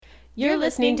You're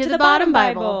listening to The Bottom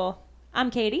Bible. I'm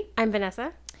Katie. I'm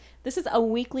Vanessa. This is a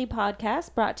weekly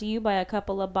podcast brought to you by a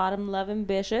couple of bottom-loving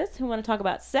bitches who want to talk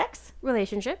about sex,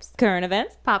 Relationships, current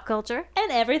events, pop culture,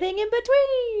 and everything in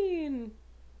between.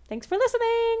 Thanks for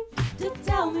listening. To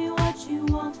tell me what you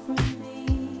want from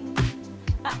me.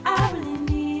 I really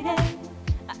need it.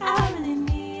 I really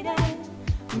need it.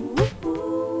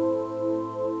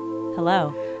 Ooh.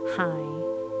 Hello. hi.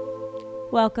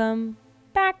 Welcome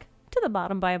back to The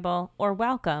Bottom Bible, or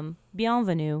welcome,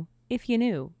 bienvenue, if you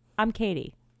knew. I'm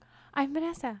Katie. I'm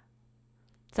Vanessa.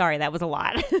 Sorry, that was a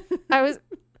lot. I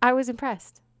was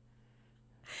impressed.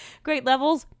 Great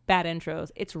levels, bad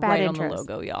intros. It's Bad right on intros. the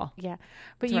logo, y'all. Yeah,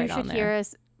 but It's you right on should hear there.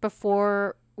 us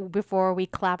before we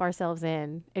clap ourselves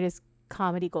in. It is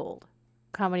comedy gold.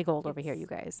 Comedy gold over here, you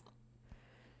guys.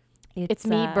 It's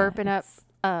me burping up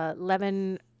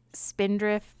lemon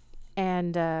spindrift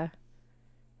and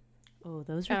Oh,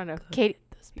 those I are don't know. good.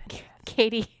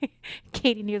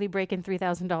 Katie nearly breaking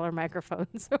 $3,000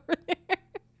 microphones over there.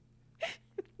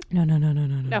 No.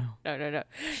 No.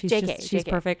 She's JK, she's JK.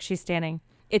 perfect. She's standing.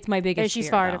 It's my biggest And she's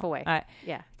fear, far though. enough away.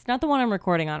 Yeah. It's not the one I'm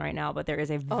recording on right now, but there is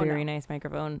a Oh, very no. nice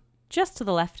microphone just to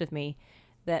the left of me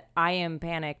that I am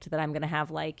panicked that I'm going to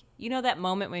have, like, you know that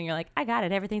moment when you're like, I got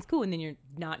it, everything's cool, and then you're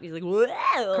not. You're like, whoa!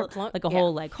 Kerplunk. Like a Yeah.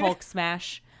 whole, like, Hulk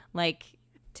smash, like,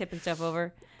 tipping stuff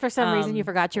over. For some reason, you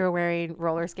forgot you were wearing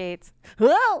roller skates.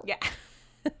 Whoa! Yeah.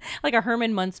 Like a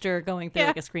Herman Munster going through, Yeah.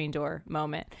 like, a screen door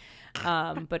moment.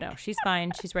 But no, she's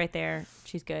fine. She's right there.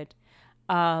 She's good.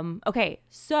 Okay,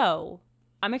 so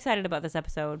I'm excited about this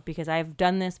episode because I've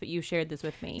done this, but you shared this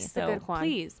with me. This is So a good one.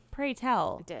 please, pray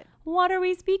tell. I did. What are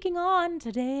we speaking on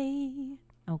today?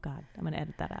 Oh God, I'm gonna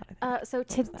edit that out. I think. So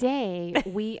today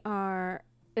we are.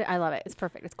 I love it. It's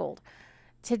perfect. It's gold.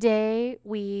 Today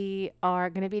we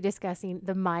are going to be discussing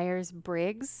the Myers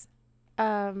Briggs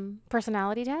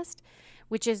personality test,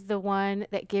 which is the one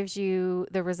that gives you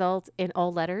the result in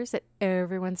all letters that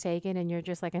everyone's taken, and you're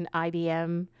just like an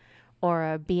IBM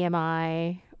or a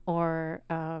BMI or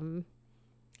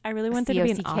I really want there to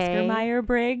be an COCK. Oscar Myers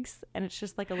Briggs, and it's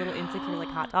just like a little insecure, like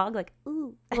hot dog, like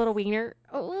ooh, a little wiener.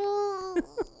 Oh,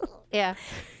 yeah.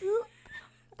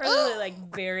 or really like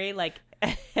very like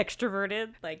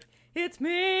extroverted, like it's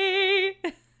me.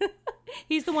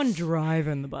 He's the one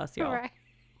driving the bus, y'all. Right.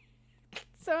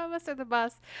 Some of us are the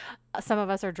bus. Some of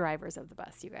us are drivers of the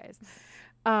bus, you guys.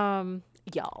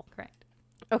 Y'all. Correct.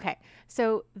 Okay.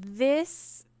 So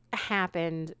this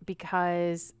happened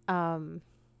because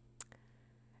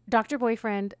Dr.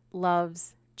 Boyfriend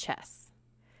loves chess.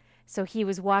 So he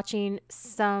was watching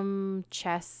some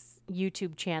chess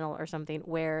YouTube channel or something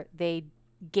where they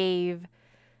gave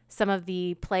some of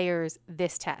the players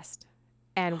this test.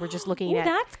 And we're just looking Ooh, at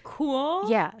that's cool.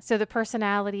 yeah. So the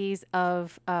personalities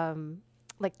of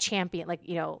like champion, like,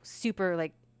 you know, super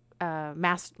like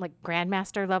like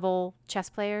grandmaster level chess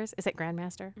players. Is it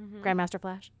grandmaster? Grandmaster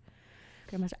Flash?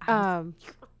 Grandmaster.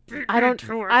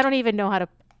 I don't even know how to.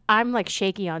 I'm like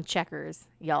shaky on checkers,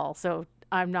 y'all. So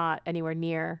I'm not anywhere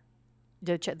near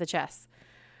the chess.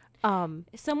 Someone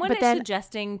but is then-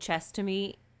 suggesting chess to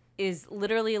me is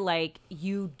literally like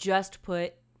you just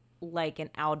put like an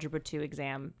algebra 2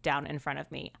 exam down in front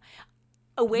of me.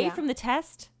 Away Yeah. from the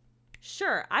test,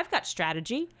 sure, I've got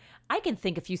strategy. I can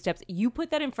think a few steps. You put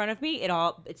that in front of me,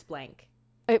 it's blank.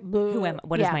 Who am I?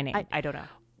 What is my name? I don't know.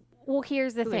 Well,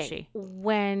 here's the Who is thing. she?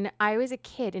 When I was a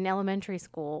kid in elementary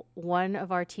school, one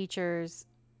of our teachers,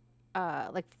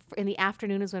 in the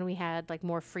afternoon is when we had like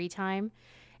more free time,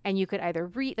 and you could either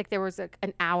read, like there was like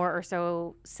an hour or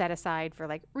so set aside for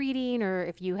like reading, or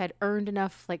if you had earned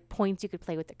enough like points, you could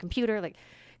play with the computer, like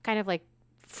kind of like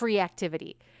free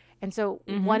activity. And so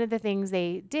one of the things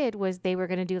they did was they were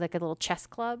going to do like a little chess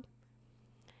club.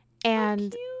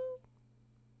 And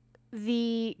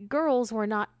the girls were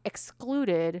not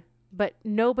excluded, but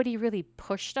nobody really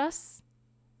pushed us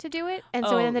to do it. And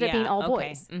so it ended up being all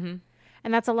boys. Mm-hmm.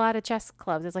 And that's a lot of chess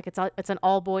clubs. It's like it's an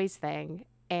all boys thing.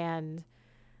 And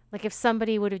like if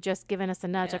somebody would have just given us a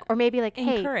nudge, like, or maybe like,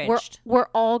 hey, Encouraged. we're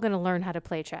all going to learn how to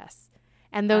play chess.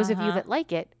 And those of you Uh-huh. that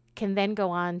like it can then go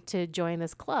on to join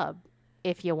this club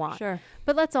if you want. Sure.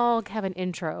 But let's all have an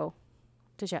intro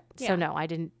to chess. Yeah. So no, I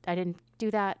didn't do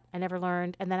that. I never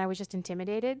learned. And then I was just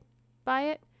intimidated by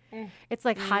it. It's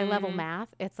like high level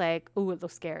math. It's like, ooh, it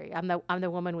looks scary. I'm the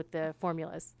woman with the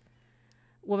formulas.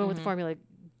 Woman with the formula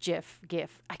GIF.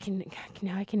 I can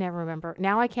never remember.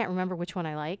 Now I can't remember which one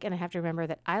I like, and I have to remember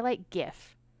that I like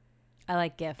GIF. I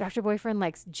like GIF. Dr. Boyfriend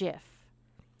likes GIF.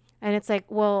 And it's like,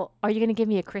 well, are you going to give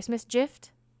me a Christmas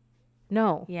gift?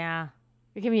 No. Yeah.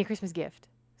 You're giving me a Christmas gift.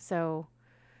 So,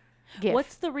 GIF.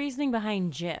 What's the reasoning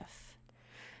behind GIF?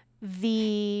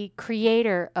 The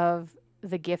creator of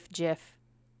the GIF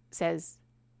says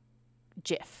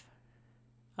GIF.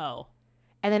 Oh.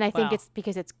 And then I think Wow. it's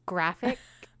because it's graphic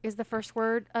is the first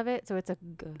word of it. So it's a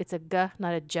g,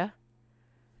 not a j.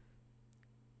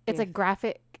 It's a GIF.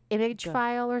 graphic image G.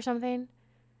 file or something.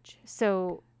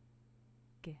 So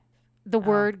GIF. the Oh.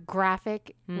 word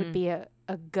graphic would Mm. be a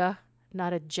g,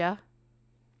 not a j.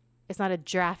 It's not a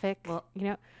graphic, Well, you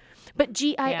know. But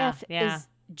GIF yeah. is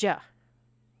j,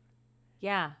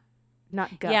 Yeah. not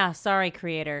g. Yeah. Sorry,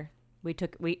 creator.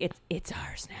 It's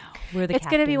ours now. We're the It's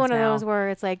gonna be captains one of now. those where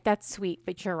it's like, that's sweet,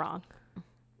 but you're wrong.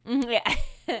 Yeah.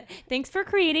 Thanks for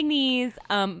creating these.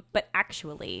 But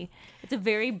actually, it's a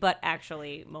very but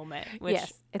actually moment, which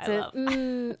Yes, it's I a. love.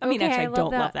 Mm, I mean, okay, actually, I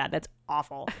don't that. love that. That's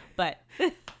awful. But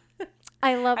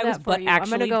I love I that was for but you. I'm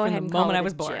actually gonna go from ahead the and moment call I it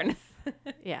was a born. GIF.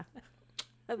 Yeah,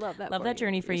 I love that. Love for that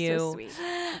journey for You're so you.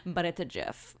 sweet. But it's a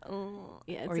GIF.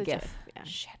 Yeah, it's or a GIF. GIF, yeah.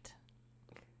 Shit.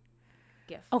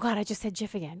 GIF. Oh God, I just said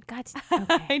GIF again. God.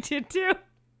 Okay. I did too.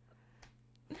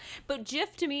 But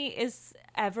GIF to me is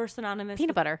ever synonymous Peanut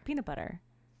with butter. Peanut butter.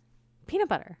 Peanut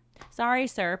butter. Sorry,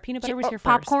 sir. Peanut butter was here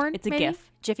popcorn. first. It's a maybe?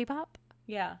 GIF. Jiffy Pop.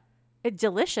 Yeah. It's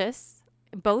delicious.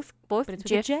 Both But it's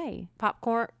with a Jif J.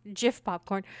 popcorn, Jif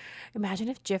popcorn. Imagine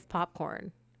if Jif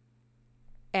popcorn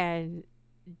and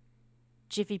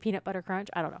Jiffy peanut butter crunch.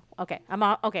 I don't know. Okay, I'm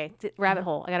all, okay. Rabbit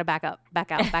hole. I gotta back out,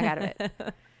 back out of it.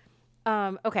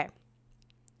 Okay.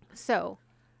 So,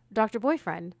 Dr.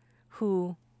 Boyfriend,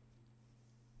 who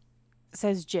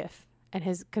says Jif and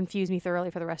has confused me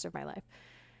thoroughly for the rest of my life,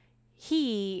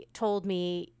 he told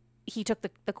me he took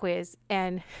the quiz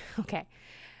and okay.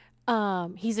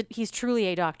 He's truly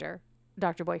a doctor,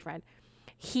 Dr. Boyfriend.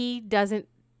 He doesn't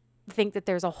think that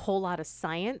there's a whole lot of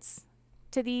science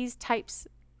to these types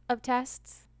of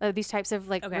tests, these types of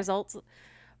results.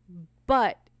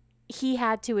 But he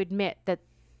had to admit that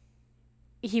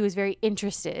he was very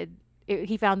interested.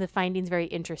 He found the findings very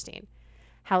interesting.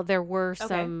 How there were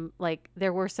some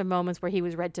moments where he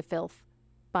was read to filth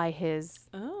by his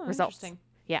results. Interesting.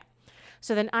 Yeah.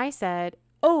 So then I said,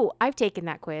 "Oh, I've taken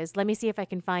that quiz. Let me see if I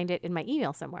can find it in my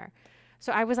email somewhere."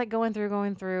 So I was like going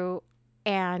through,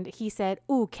 and he said,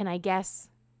 "Ooh, can I guess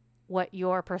what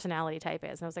your personality type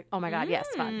is?" And I was like, "Oh my God, yes,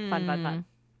 fun."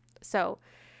 So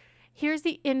here's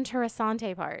the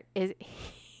interessante part: is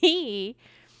he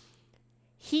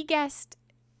guessed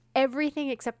everything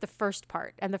except the first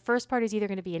part, and the first part is either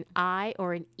going to be an I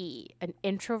or an E, an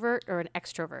introvert or an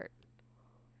extrovert.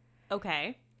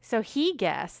 Okay. So he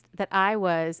guessed that I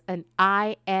was an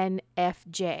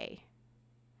INFJ.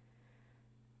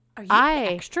 Are you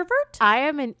an extrovert? I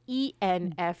am an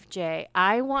ENFJ.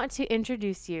 I want to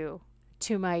introduce you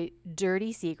to my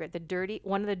dirty secret,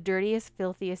 one of the dirtiest,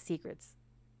 filthiest secrets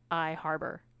I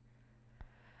harbor.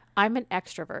 I'm an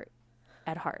extrovert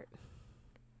at heart.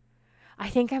 I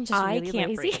think I'm just really can't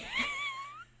lazy. breathe. I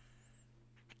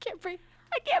can't breathe.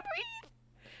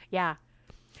 Yeah.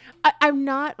 I'm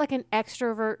not like an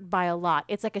extrovert by a lot.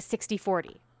 It's like a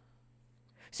 60-40.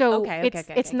 So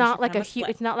it's not like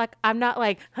it's not like I'm not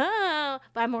like, huh,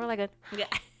 but I'm more like a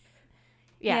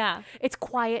yeah. It's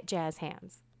quiet jazz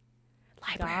hands.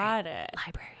 Got it.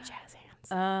 Library jazz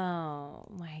hands. Oh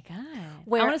my God.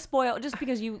 Where- I want to spoil just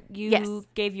because you Yes.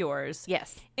 gave yours.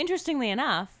 Yes. Interestingly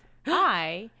enough,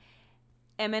 I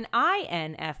am an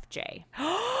INFJ.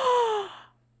 Oh,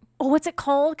 what's it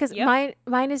called? Because Yep.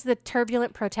 mine is the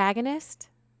turbulent protagonist.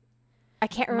 I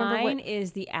can't remember Mine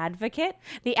is the advocate.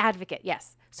 the advocate.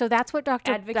 Yes. So that's what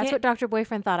Dr.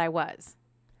 Boyfriend thought I was.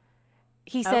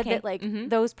 He said Okay. that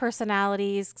those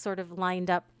personalities sort of lined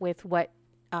up with what,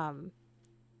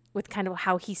 with kind of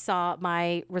how he saw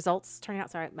my results turning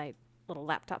out. Sorry, my little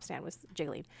laptop stand was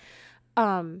jiggling.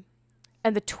 And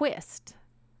the twist.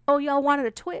 Oh, y'all wanted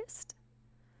a twist?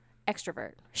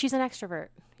 Extrovert. She's an extrovert,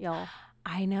 y'all.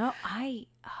 I know. I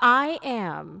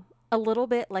am a little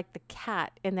bit like the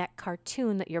cat in that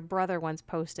cartoon that your brother once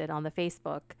posted on the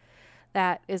Facebook.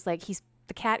 That is like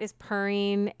the cat is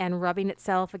purring and rubbing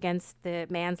itself against the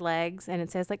man's legs, and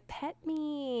it says like "pet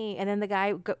me," and then the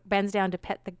guy bends down to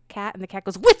pet the cat, and the cat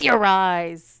goes "with your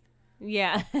eyes."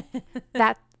 Yeah.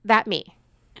 that me.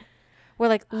 We're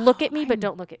like, look at me, but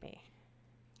don't look at me,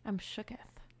 I'm shooketh.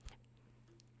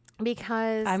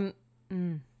 because I'm.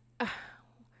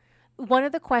 one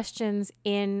of the questions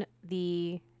in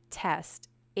the test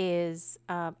is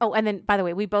and then by the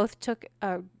way, we both took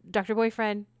Dr.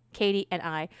 Boyfriend, Katie, and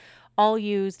I all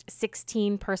used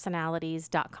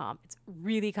 16personalities.com. It's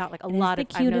really like a lot of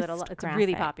I know that it's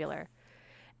really popular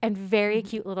and very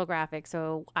cute little graphic,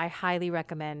 so I highly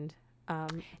recommend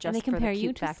just and they for compare the you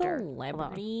cute to factor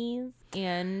celebrities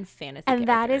and fantasy and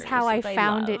that is how I characters,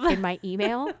 found which it in my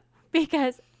email.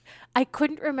 because I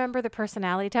couldn't remember the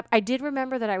personality type. I did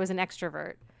remember that I was an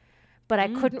extrovert, but I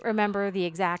couldn't remember the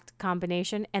exact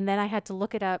combination. And then I had to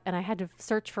look it up, and I had to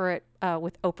search for it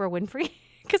with Oprah Winfrey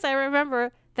because I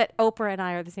remember that Oprah and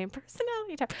I are the same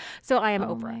personality type. So I am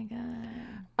Oh Oprah. my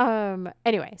god.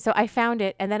 Anyway, so I found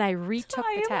it, and then I retook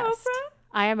I the am test. Oprah?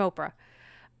 I am Oprah.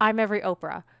 I'm every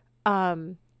Oprah.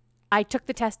 I took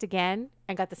the test again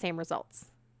and got the same results.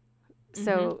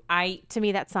 So to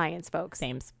me, that's science, folks.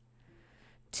 Sames.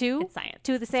 Two, It's science.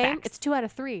 two the It's same. facts. It's 2 out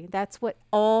of 3. That's what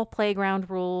all playground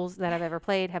rules that I've ever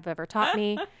played have ever taught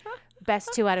me. Best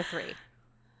 2 out of 3.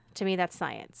 To me, that's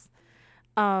science.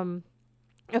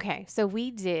 Okay, so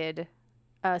we did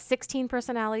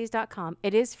 16personalities.com.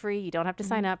 It is free. You don't have to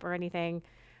sign up or anything.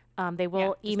 They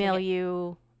will just email take it.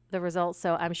 you the results.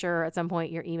 So I'm sure at some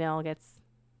point your email gets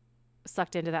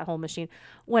sucked into that whole machine.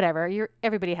 Whatever.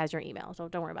 Everybody has your email, so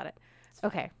don't worry about it.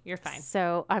 Okay. You're fine.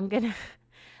 So I'm gonna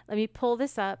let me pull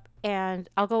this up, and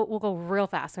we'll go real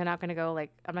fast. I'm not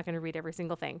gonna read every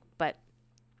single thing, but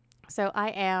so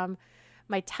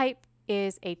my type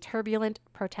is a turbulent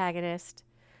protagonist.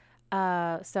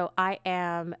 So I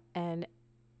am an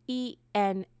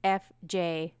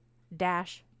ENFJ-T.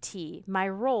 My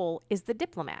role is the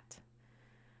diplomat.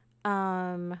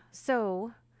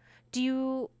 So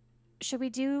should we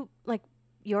do like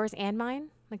yours and mine?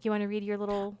 Like, you want to read your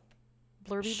little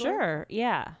blurby blurb? Sure.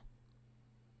 Yeah.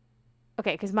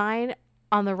 Okay, because mine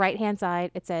on the right-hand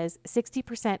side, it says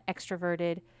 60%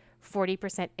 extroverted,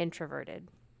 40% introverted,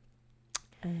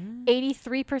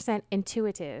 83%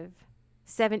 intuitive,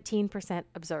 17%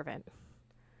 observant,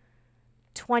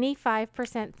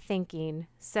 25% thinking,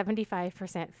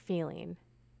 75% feeling,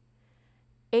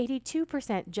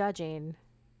 82% judging,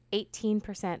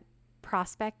 18%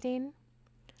 prospecting,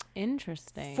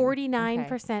 Interesting.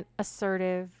 49%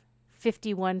 assertive,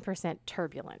 51%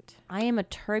 turbulent. I am a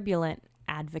turbulent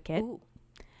advocate. Ooh.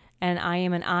 And I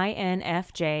am an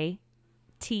INFJ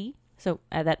T. So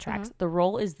that tracks. The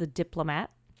role is the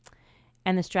diplomat.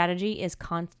 And the strategy is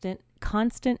constant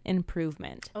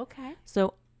improvement. Okay.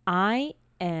 So I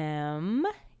am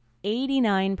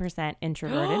 89%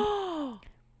 introverted. Oh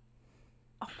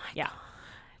my Yeah.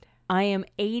 God. I am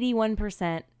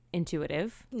 81%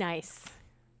 intuitive. Nice.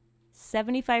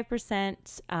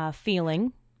 75%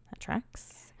 feeling. That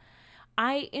tracks.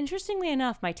 Interestingly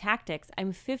enough, my tactics,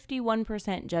 I'm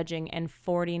 51% judging and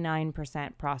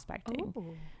 49% prospecting.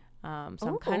 Ooh. So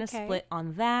I'm kind of split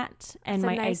on that. And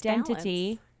That's a my nice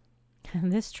identity,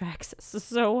 this tracks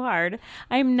so hard.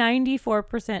 I'm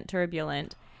 94%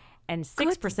 turbulent and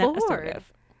 6% Lord.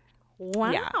 assertive.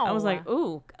 Wow. Yeah. I was like,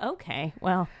 ooh, okay.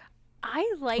 Well,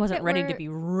 I like wasn't that ready to be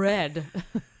read.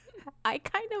 I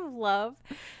kind of love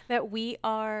that we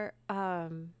are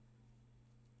on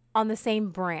the same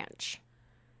branch.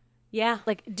 Yeah.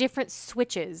 Like different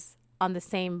switches on the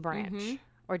same branch,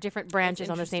 or different branches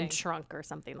on the same interesting. trunk or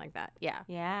something like that. Yeah.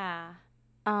 Yeah.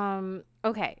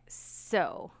 Okay.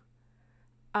 So,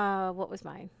 what was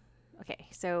mine? Okay.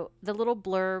 So the little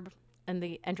blurb and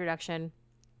the introduction,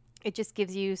 it just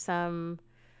gives you some,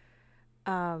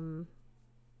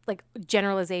 like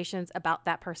generalizations about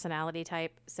that personality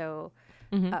type. So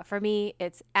for me,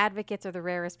 it's advocates are the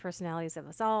rarest personalities of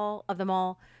them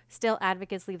all. Still,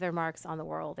 advocates leave their marks on the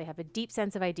world. They have a deep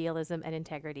sense of idealism and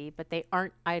integrity, but they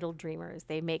aren't idle dreamers.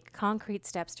 They make concrete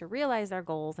steps to realize their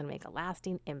goals and make a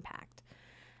lasting impact.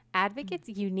 Advocates'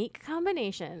 unique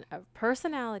combination of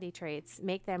personality traits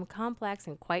make them complex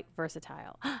and quite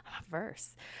versatile.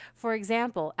 Verse. For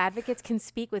example, advocates can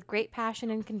speak with great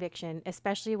passion and conviction,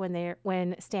 especially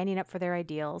when standing up for their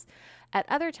ideals. At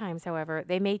other times, however,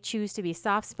 they may choose to be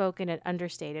soft-spoken and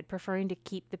understated, preferring to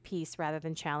keep the peace rather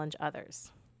than challenge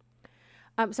others.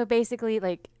 So basically,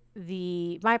 like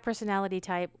my personality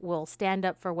type will stand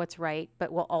up for what's right,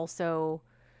 but will also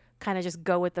kind of just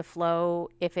go with the flow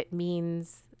if it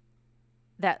means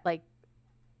that like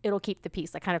it'll keep the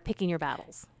peace, like kind of picking your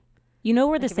battles. You know,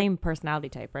 we're the same personality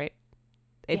type, right?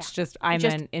 It's just I'm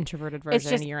an introverted version It's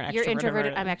just and you're an extroverted. you're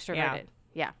introverted, I'm version. extroverted.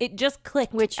 Yeah. It just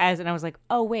clicked and I was like,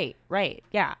 oh wait, right.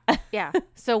 Yeah. Yeah.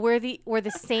 So we're the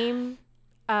same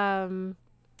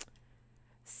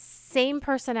same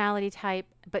personality type,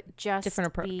 but just Different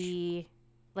approach. the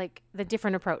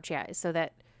different approach, yeah. So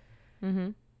that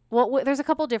well, there's a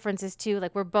couple differences too.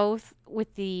 Like we're both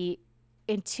with the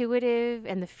intuitive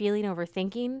and the feeling over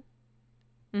thinking.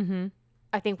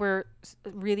 I think we're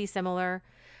really similar.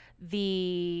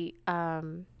 The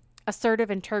assertive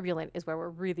and turbulent is where we're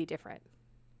really different.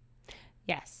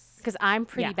 Yes. Because I'm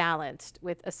pretty balanced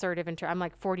with assertive and I'm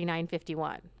like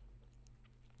 49-51.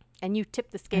 And you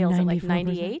tip the scales at like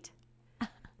 98?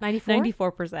 94?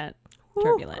 94%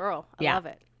 turbulent. Girl, I love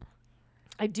it.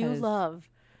 I do 'Cause- love.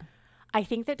 I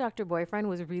think that Dr. Boyfriend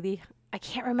was really. I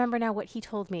can't remember now what he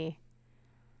told me,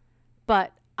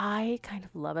 but I kind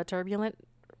of love a turbulent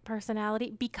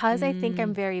personality because I think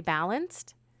I'm very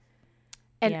balanced.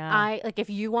 And Yeah. I like if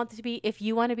you want to be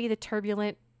the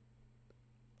turbulent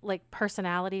like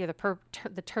personality or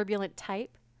the turbulent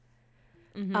type,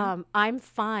 I'm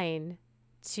fine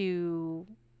to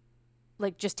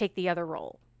like just take the other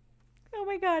role. Oh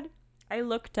my God. I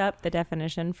looked up the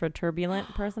definition for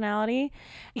turbulent personality,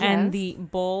 and Yes. the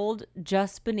bold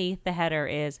just beneath the header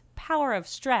is power of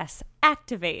stress,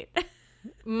 activate.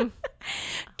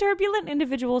 Turbulent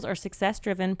individuals are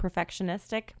success-driven,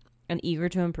 perfectionistic, and eager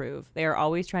to improve. They are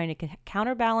always trying to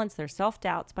counterbalance their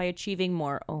self-doubts by achieving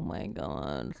more. Oh my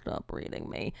God, stop reading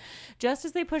me. Just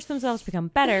as they push themselves to become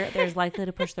better, they're likely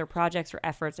to push their projects or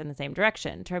efforts in the same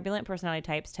direction. Turbulent personality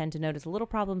types tend to notice little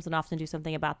problems and often do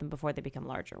something about them before they become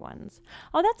larger ones.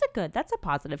 Oh, that's a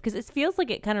positive, because it feels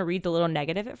like it kind of reads a little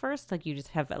negative at first, like you just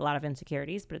have a lot of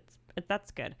insecurities, but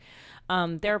that's good.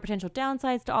 There are potential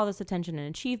downsides to all this attention and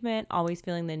achievement, always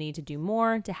feeling the need to do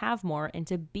more, to have more, and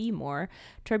to be more.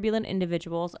 Turbulent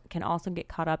individuals can also get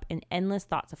caught up in endless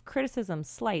thoughts of criticism,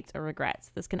 slights, or regrets.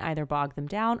 This can either bog them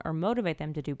down or motivate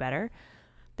them to do better.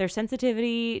 Their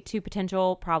sensitivity to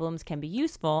potential problems can be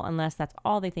useful unless that's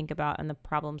all they think about and the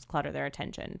problems clutter their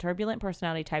attention. Turbulent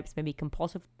personality types may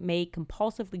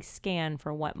compulsively scan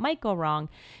for what might go wrong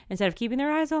instead of keeping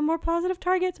their eyes on more positive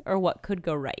targets or what could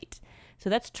go right. So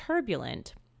that's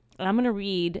turbulent. And I'm going to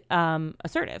read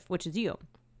assertive, which is you.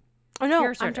 Oh no, You're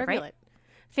I'm assertive, right? turbulent.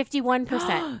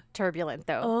 51% turbulent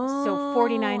though. So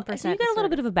 49%. So you got a little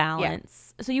bit of a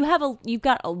balance. So you've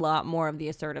got a lot more of the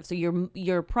assertive. So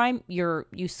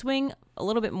you swing a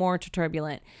little bit more to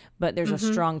turbulent, but there's a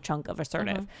strong chunk of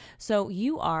assertive. So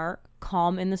you are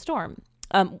calm in the storm.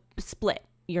 Split.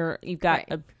 You've got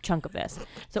a chunk of this.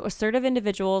 So assertive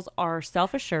individuals are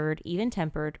self-assured,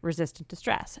 even-tempered, resistant to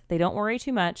stress. They don't worry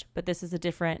too much, but this is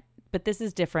different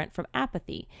from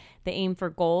apathy. They aim for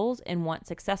goals and want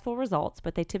successful results,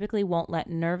 but they typically won't let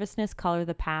nervousness color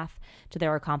the path to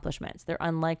their accomplishments. They're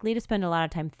unlikely to spend a lot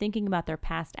of time thinking about their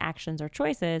past actions or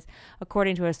choices.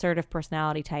 According to assertive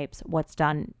personality types, what's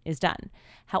done is done.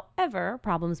 However,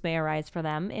 problems may arise for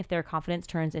them if their confidence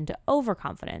turns into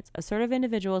overconfidence. Assertive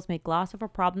individuals may gloss over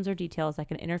problems or details that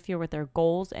can interfere with their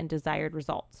goals and desired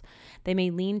results. They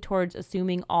may lean towards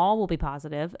assuming all will be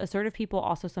positive. Assertive people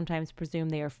also sometimes presume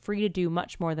they are free to do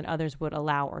much more than others would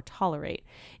allow or tolerate.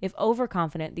 If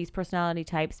overconfident, these personality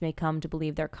types may come to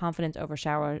believe their confidence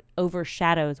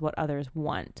overshadows what others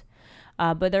want.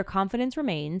 But their confidence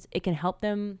remains. It can help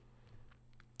them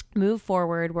move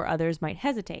forward where others might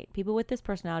hesitate. People with this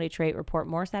personality trait report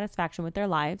more satisfaction with their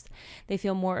lives. They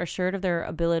feel more assured of their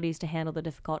abilities to handle the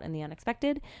difficult and the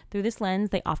unexpected. Through this lens,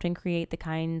 they often create the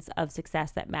kinds of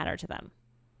success that matter to them.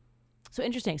 So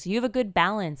interesting. So you have a good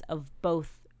balance of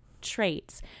both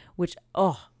traits, which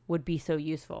would be so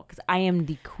useful, because I am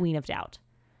the queen of doubt.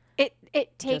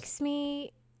 It takes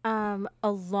me a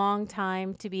long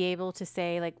time to be able to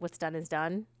say like what's done is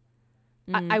done.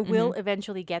 I will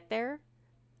eventually get there,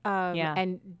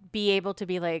 and be able to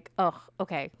be like, oh,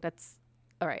 okay, that's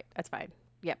all right, that's fine.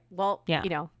 Yep. Well,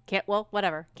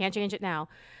 whatever. Can't change it now.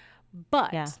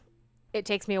 But it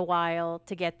takes me a while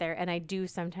to get there, and I do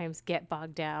sometimes get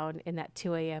bogged down in that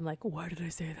 2 a.m. like, why did I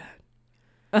say that?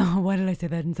 Oh, why did I say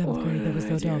that in 7th grade? That was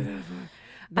so dumb.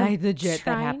 That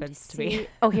happens to me.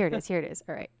 Oh, here it is.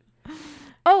 All right.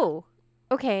 Oh,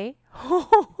 okay.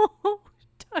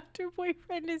 Dr.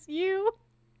 Boyfriend is you.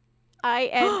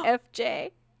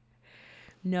 INFJ.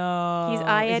 No. He's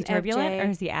Is he turbulent INFJ. or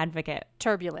is he advocate?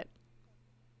 Turbulent.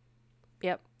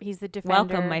 Yep. He's the defender.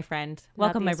 Welcome, my friend. not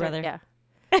Welcome, the my assert- brother. Yeah.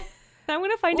 I'm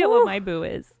going to find out what my boo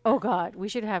is. Oh, God. We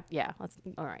should have. Yeah.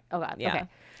 All right. Oh, God. Yeah. Okay.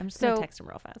 I'm just going So- to text him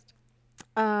real fast.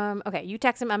 Okay, you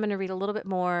text him. I'm going to read a little bit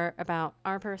more about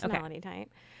our personality type.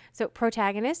 So,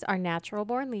 protagonists are natural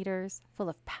born leaders full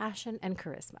of passion and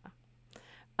charisma.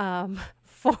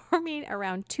 Forming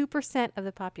around 2% of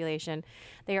the population,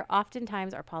 they are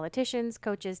oftentimes our politicians,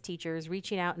 coaches, teachers,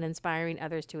 reaching out and inspiring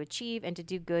others to achieve and to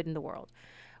do good in the world.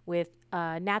 With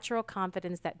natural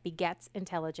confidence that begets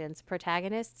intelligence,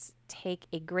 protagonists take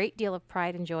a great deal of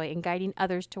pride and joy in guiding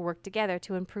others to work together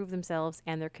to improve themselves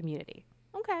and their community.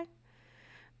 Okay.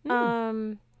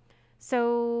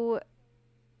 So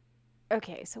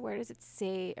where does it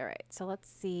say? All right, so let's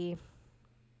see.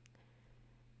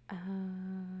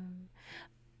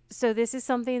 So this is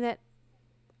something that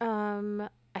I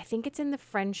think it's in the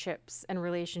friendships and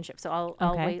relationships. So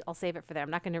I'll wait. I'll save it for there.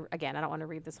 I'm not going to, again, I don't want to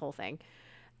read this whole thing.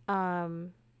 The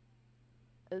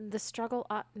struggle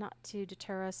ought not to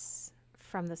deter us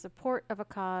from the support of a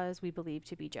cause we believe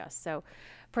to be just. So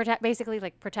basically,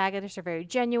 like, protagonists are very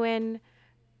genuine,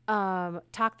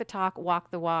 talk the talk,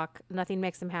 walk the walk. Nothing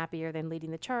makes them happier than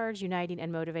leading the charge, uniting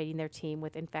and motivating their team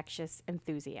with infectious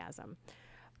enthusiasm.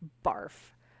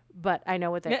 Barf. But I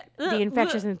know what the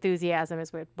infectious enthusiasm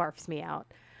is what barfs me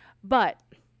out. But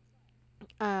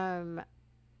I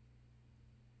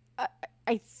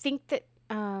think that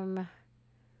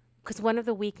because one of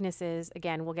the weaknesses,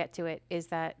 again, we'll get to it, is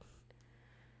that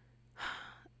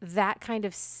kind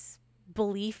of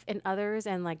belief in others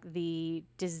and like the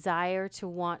desire to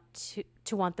want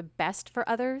the best for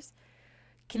others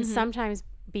can sometimes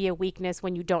be a weakness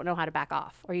when you don't know how to back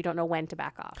off or you don't know when to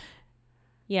back off.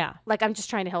 Yeah. Like, I'm just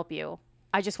trying to help you.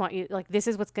 I just want you, like, this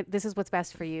is what's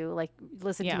best for you. Like,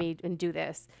 listen to me and do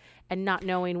this. And not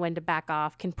knowing when to back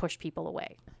off can push people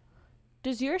away.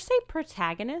 Does yours say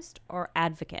protagonist or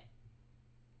advocate?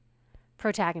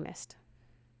 Protagonist.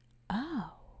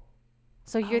 Oh.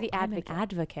 So you're the advocate. I'm an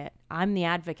advocate. I'm the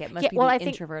advocate. Must be I the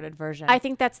think, introverted version. I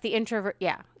think that's the introvert.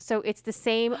 Yeah. So it's the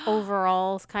same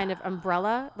overall kind of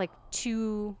umbrella, like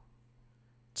two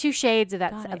shades of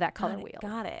that color wheel.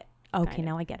 Got it. Okay,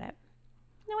 now I get it.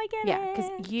 Now I get it. Yeah,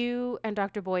 because you and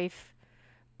Dr. Boyf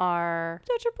are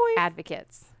Dr. Boyf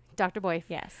advocates. Dr. Boyf,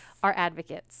 yes, are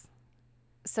advocates.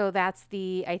 So that's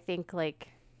I think, like,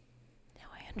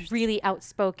 really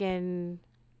outspoken,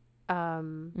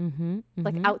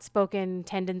 like outspoken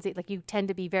tendency. Like, you tend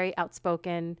to be very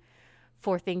outspoken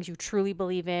for things you truly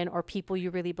believe in or people you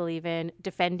really believe in,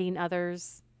 defending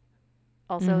others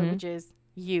also, which is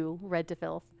you, red to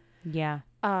filth. Yeah.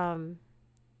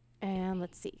 And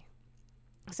let's see.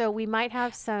 So we might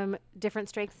have some different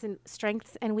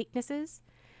strengths and weaknesses.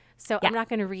 So I'm not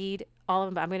going to read all of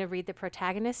them, but I'm going to read the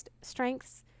protagonist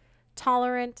strengths: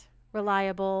 tolerant,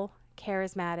 reliable,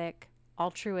 charismatic,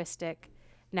 altruistic,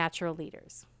 natural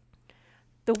leaders.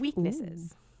 The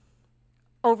weaknesses: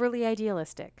 overly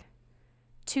idealistic,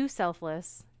 too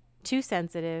selfless, too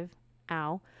sensitive,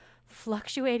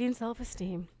 fluctuating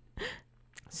self-esteem,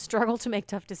 struggle to make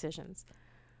tough decisions.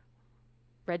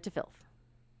 Red to filth.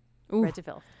 Ooh. Red to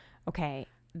filth. Okay.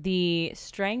 The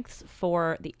strengths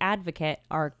for the advocate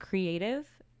are creative,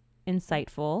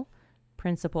 insightful,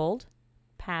 principled,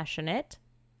 passionate,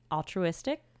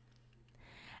 altruistic.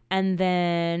 And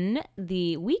then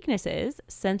the weaknesses: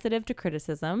 sensitive to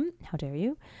criticism. How dare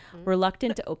you?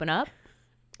 Reluctant to open up.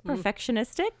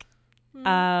 Perfectionistic.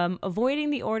 Avoiding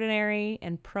the ordinary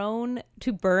and prone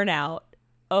to burnout.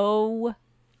 Oh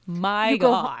my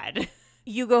God.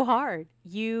 You go hard.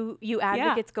 You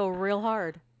advocates go real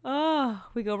hard. Oh,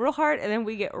 we go real hard and then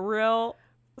we get real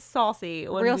saucy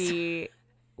when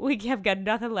we have got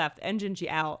nothing left. Engine, she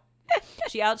out.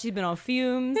 She's been on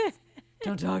fumes.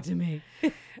 Don't talk to me.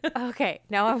 Okay,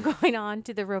 now I'm going on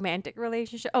to the romantic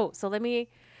relationship. Oh, so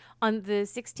on the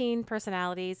 16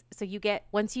 personalities, so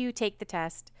once you take the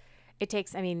test, it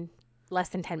takes, less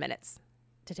than 10 minutes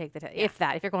to take the test,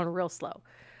 if you're going real slow.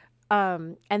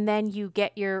 And then you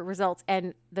get your results,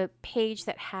 and the page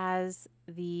that has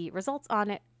the results on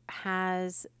it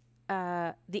has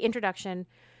the introduction,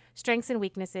 strengths and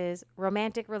weaknesses,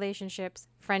 romantic relationships,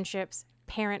 friendships,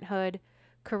 parenthood,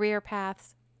 career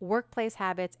paths, workplace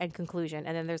habits, and conclusion.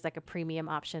 And then there's like a premium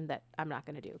option that I'm not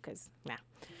going to do because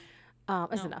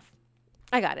it's enough.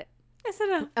 I got it. It's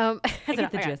enough. I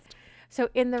get the gist. So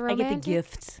in the romantic, I get the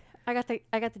gifts. I got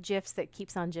the gifs that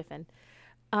keeps on jiffing.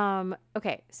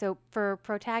 Okay, so for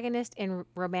protagonist in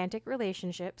romantic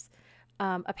relationships,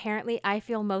 apparently I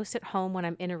feel most at home when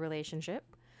I'm in a relationship,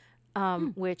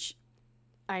 which,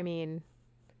 I've been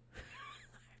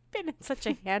in such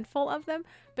a handful of them,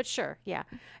 but sure, yeah.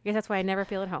 I guess that's why I never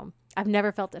feel at home. I've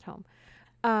never felt at home.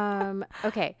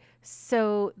 Okay,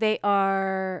 so they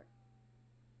are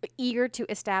eager to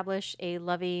establish a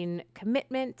loving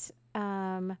commitment,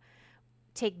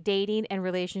 take dating and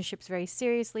relationships very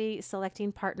seriously,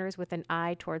 selecting partners with an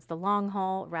eye towards the long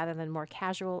haul rather than more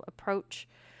casual approach.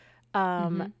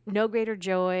 No greater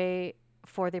joy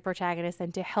for the protagonist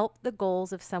than to help the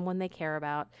goals of someone they care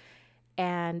about.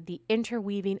 And the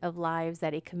interweaving of lives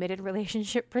that a committed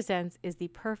relationship presents is the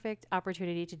perfect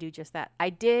opportunity to do just that. I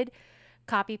did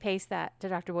copy paste that to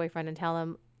Dr. Boyfriend and tell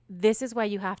him, this is why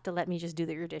you have to let me just do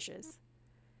your dishes.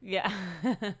 Yeah.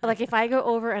 Like, if I go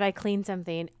over and I clean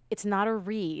something, it's not a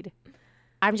read.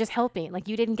 I'm just helping. Like,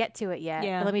 you didn't get to it yet.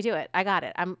 Yeah. Let me do it. I got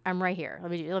it. I'm right here.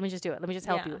 Let me just do it. Let me just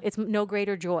help you. It's no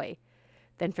greater joy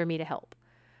than for me to help.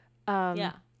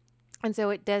 Yeah. And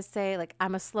so it does say, like,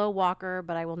 I'm a slow walker,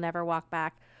 but I will never walk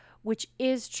back, which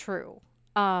is true.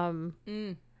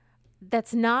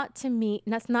 That's not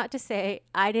to say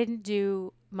I didn't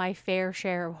do my fair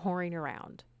share of whoring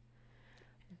around.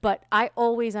 But I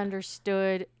always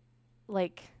understood,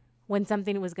 like, when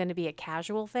something was going to be a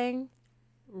casual thing.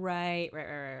 Right.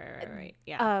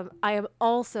 Yeah. I am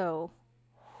also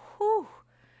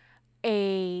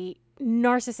a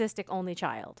narcissistic only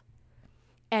child.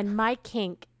 And my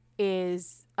kink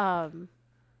is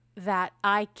that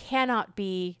I cannot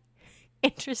be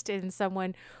interested in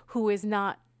someone who is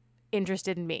not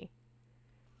interested in me.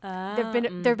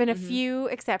 There've been a few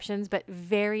exceptions, but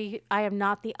I am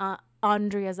not the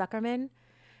Andrea Zuckerman.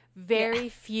 Very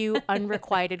few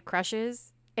unrequited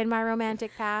crushes in my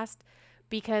romantic past,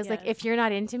 because like if you're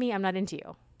not into me, I'm not into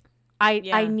you.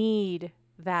 I need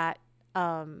that.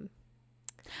 I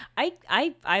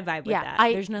vibe with that.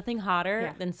 There's nothing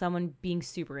hotter than someone being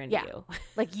super into you.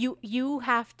 Like you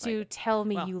have to tell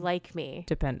me you like me,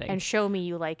 depending, and show me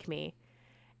you like me,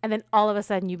 and then all of a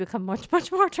sudden you become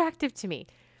much more attractive to me.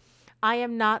 I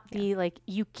am not the like,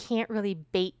 you can't really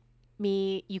bait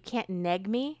me, you can't neg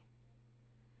me.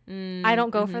 I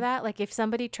don't go for that. Like if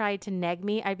somebody tried to neg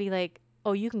me, I'd be like,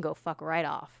 oh, you can go fuck right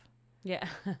off. Yeah.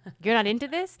 You're not into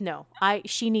this? No.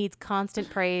 She needs constant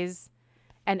praise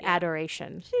and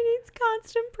adoration. She needs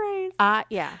constant praise.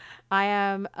 Yeah. I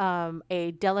am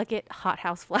a delicate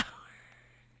hothouse flower.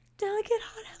 Delicate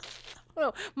hothouse flower.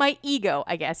 Oh, my ego,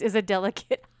 I guess, is a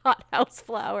delicate hothouse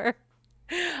flower.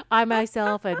 I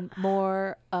myself am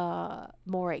more a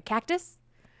cactus.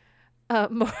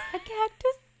 More a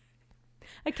cactus?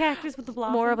 A cactus with the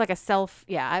blossoms? More of like a self,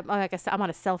 I'm on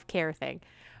a self-care thing.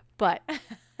 But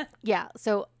yeah,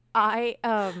 so I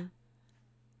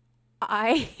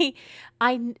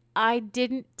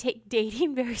didn't take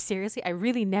dating very seriously. I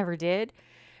really never did,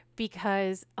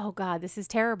 because oh God, this is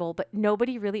terrible, but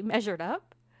nobody really measured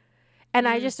up. And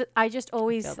I just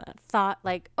always thought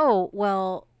like, oh,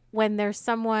 well, when there's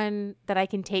someone that I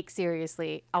can take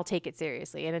seriously, I'll take it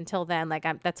seriously. And until then, like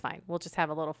that's fine. We'll just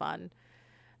have a little fun.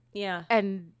 Yeah.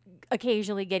 And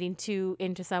occasionally getting too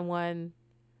into someone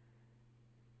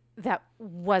that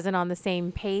wasn't on the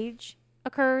same page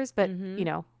occurs, but you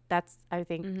know, that's, I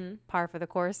think, par for the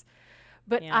course.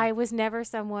 But I was never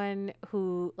someone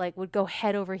who like would go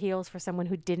head over heels for someone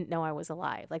who didn't know I was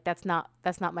alive. Like that's not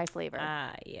my flavor.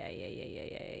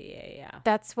 Yeah.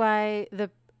 That's why the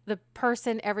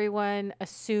person everyone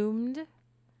assumed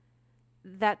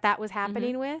that was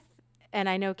happening with, and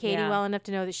I know Katie well enough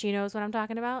to know that she knows what I'm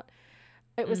talking about.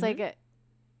 It was like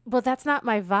well, that's not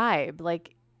my vibe.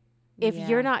 Like if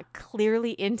you're not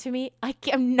clearly into me,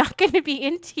 I'm not going to be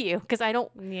into you, because I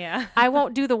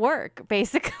won't do the work,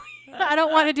 basically. I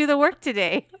don't want to do the work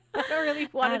today. I don't really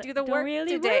want to do the work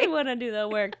today. Really want to do the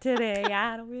work today.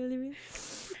 I don't really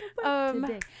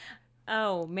today.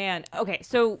 Oh man. Okay,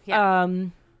 so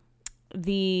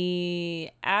the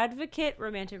advocate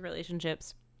romantic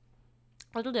relationships,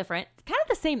 a little different. Kind of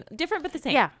the same, different but the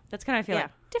same. Yeah. That's kind of feel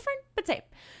like different but same.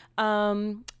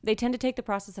 They tend to take the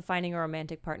process of finding a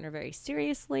romantic partner very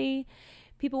seriously.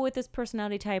 People with this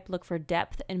personality type look for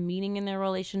depth and meaning in their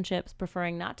relationships,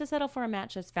 preferring not to settle for a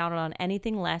match that's founded on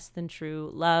anything less than true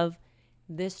love.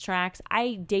 This tracks.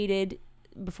 I dated,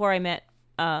 before I met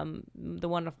the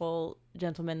wonderful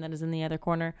gentleman that is in the other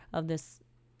corner of this,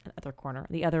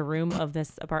 the other room of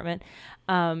this apartment.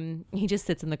 He just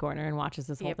sits in the corner and watches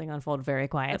this whole thing unfold very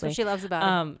quietly. That's what she loves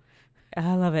about it.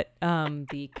 I love it.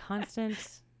 The constant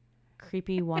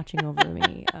creepy watching over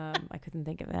me. I couldn't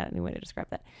think of any way to describe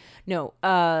that. No,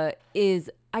 is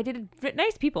I did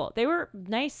nice people. They were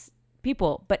nice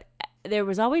people, but there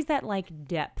was always that like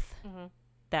depth,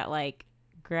 that like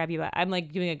grab you by. I'm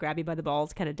like doing a grab you by the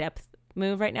balls kind of depth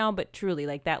move right now, but truly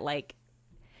like that, like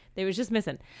they was just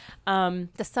missing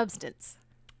the substance.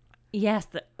 Yes,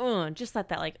 just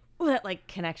that like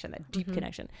connection, that deep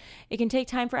connection. It can take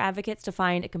time for advocates to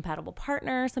find a compatible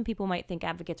partner. Some people might think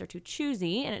advocates are too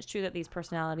choosy, and it's true that these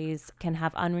personalities can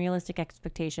have unrealistic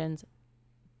expectations.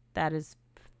 That is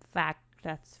fact.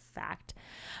 That's fact.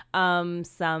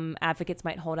 Some advocates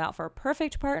might hold out for a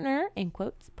perfect partner, in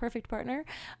quotes, perfect partner,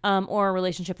 or a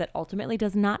relationship that ultimately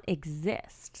does not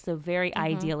exist. So very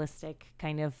idealistic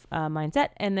kind of mindset.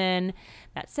 And then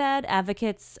that said,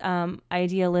 advocates'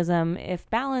 idealism, if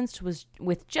balanced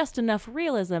with just enough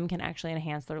realism, can actually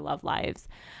enhance their love lives.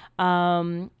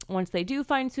 Once they do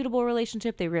find suitable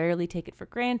relationship, they rarely take it for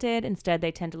granted. Instead,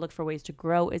 they tend to look for ways to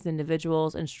grow as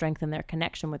individuals and strengthen their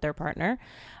connection with their partner.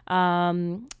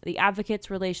 The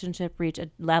advocate's relationship reach a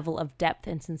level of depth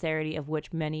and sincerity of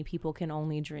which many people can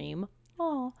only dream.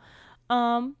 Oh,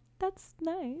 that's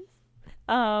nice.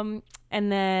 And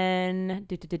then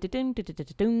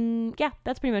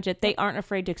that's pretty much it. They aren't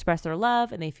afraid to express their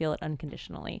love, and they feel it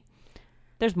unconditionally.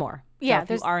 There's more. Yeah,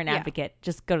 so if you are an advocate,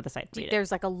 just go to the site. Read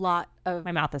There's like a lot of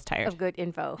my mouth is tired of good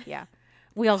info. Yeah.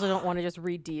 We also don't want to just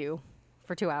read to you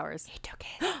for 2 hours. He took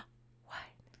his.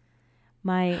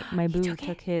 My boo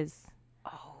took his.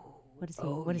 Oh, What is he?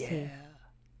 What is he?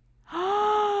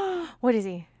 what is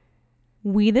he?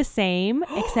 We the same,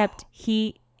 except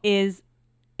he is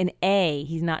an A.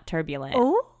 He's not turbulent.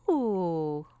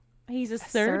 Oh, He's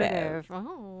assertive.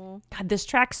 Oh, God, this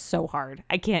track's so hard.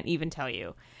 I can't even tell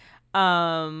you.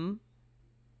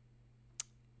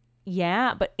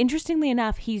 Yeah, but interestingly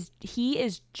enough, he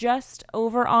is just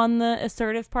over on the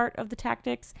assertive part of the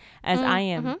tactics, as I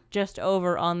am just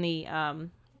over on the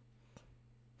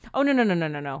Oh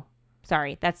no.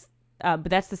 Sorry, that's but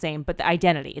that's the same. But the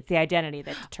identity, it's the identity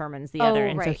that determines the other,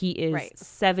 and so right, he is right.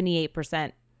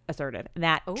 78% assertive.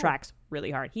 That tracks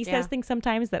really hard. He says things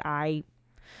sometimes that I'm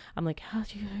like, how are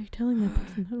you telling that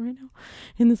person that right now?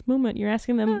 In this moment, you're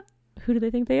asking them, who do they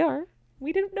think they are?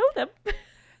 We didn't know them.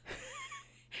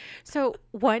 So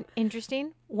one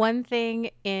thing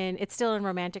it's still in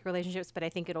romantic relationships, but I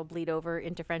think it'll bleed over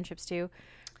into friendships too.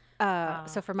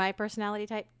 So for my personality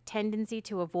type, tendency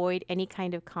to avoid any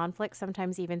kind of conflict,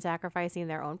 sometimes even sacrificing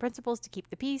their own principles to keep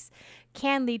the peace,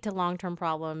 can lead to long-term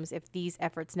problems if these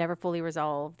efforts never fully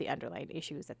resolve the underlying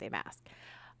issues that they mask.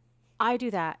 I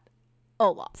do that a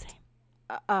lot.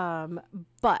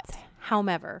 But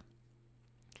however,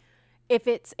 if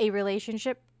it's a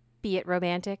relationship, be it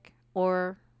romantic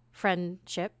or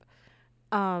friendship,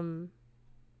 and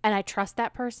I trust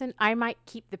that person, I might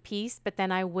keep the peace, but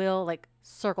then I will like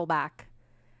circle back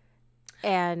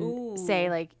and say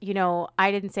like,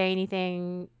 I didn't say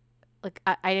anything, like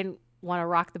I didn't want to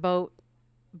rock the boat,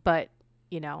 but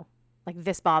like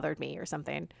this bothered me or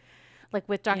something. Like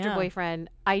with Dr. Boyfriend,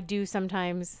 I do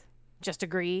sometimes just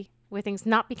agree with things,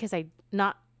 not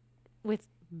with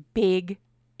big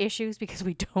issues, because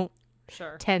we don't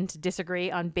tend to disagree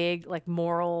on big like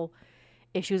moral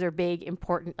issues or big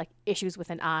important like issues with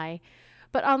an I,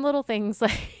 but on little things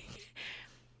like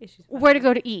where to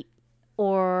go to eat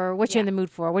or what you're in the mood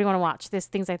for, what do you want to watch,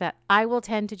 things like that, I will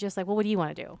tend to just like, well, what do you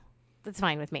want to do? That's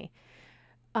fine with me.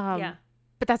 But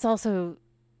that's also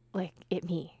like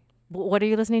me. What are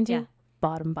you listening to?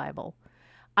 Bottom Bible.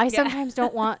 I sometimes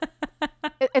don't want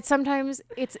sometimes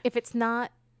if it's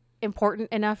not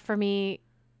important enough for me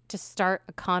to start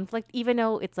a conflict, even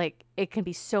though it's like it can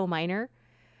be so minor,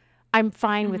 I'm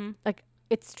fine with like,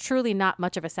 it's truly not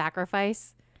much of a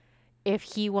sacrifice if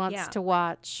he wants to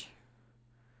watch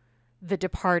The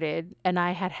Departed and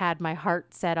I had my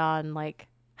heart set on like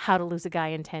How to Lose a Guy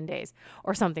in 10 Days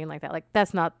or something like that. Like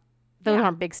those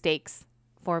aren't big stakes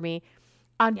for me.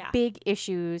 On big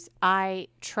issues, I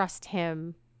trust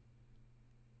him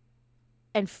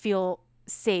and feel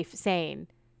safe saying,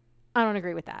 I don't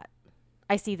agree with that.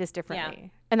 I see this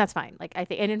differently. And that's fine. Like I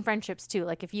think, and in friendships too,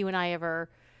 like if you and I ever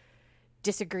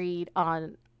disagreed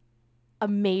on a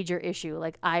major issue,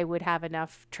 like I would have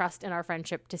enough trust in our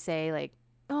friendship to say like,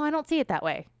 oh, I don't see it that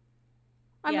way.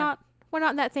 We're not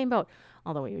in that same boat.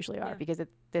 Although we usually are, because at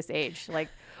this age, like,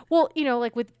 well,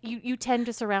 like with you tend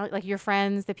to surround like your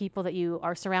friends, the people that you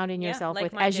are surrounding yourself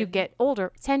with as you get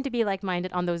older tend to be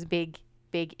like-minded on those big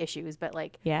issues. But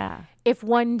like, if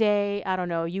one day, I don't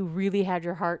know, you really had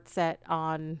your heart set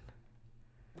on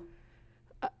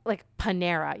like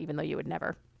Panera, even though you would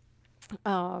never,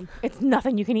 it's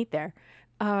nothing you can eat there.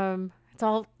 It's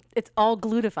all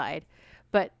glutified,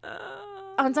 but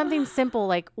on something simple,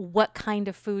 like what kind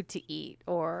of food to eat,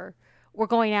 or we're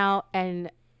going out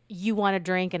and you want to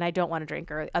drink and I don't want to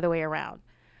drink, or the other way around.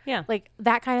 Yeah. Like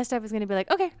that kind of stuff is going to be like,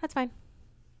 okay, that's fine.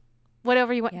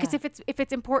 Whatever you want. Because if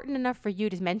it's important enough for you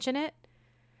to mention it,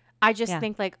 I just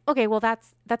think like, okay, well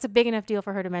that's a big enough deal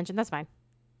for her to mention. That's fine.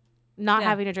 Not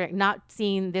having a drink, not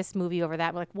seeing this movie over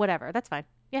that, like whatever, that's fine.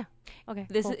 Yeah. Okay.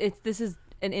 This is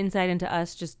an insight into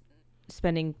us just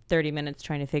spending 30 minutes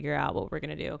trying to figure out what we're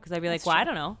gonna do. Because I'd be like, well, I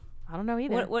don't know. I don't know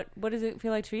either. What does it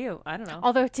feel like for you? I don't know.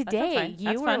 Although today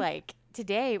you were like,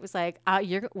 today it was like,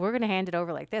 we're gonna hand it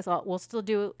over like this. We'll still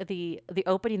do the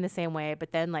opening the same way,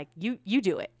 but then like you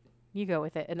do it, you go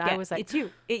with it, and I was like, it's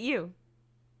you.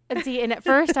 And see, and at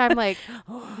first I'm like,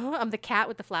 oh, I'm the cat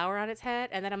with the flower on its head,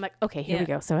 and then I'm like, okay, here we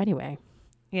go. So anyway,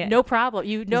 no problem.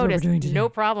 You noticed, no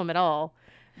problem at all.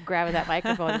 Grabbing that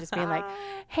microphone and just being like,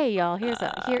 hey y'all, here's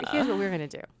what we're gonna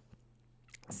do.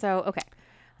 So okay,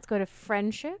 let's go to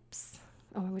friendships,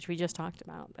 which we just talked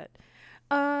about, but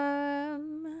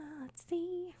let's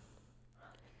see.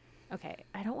 Okay,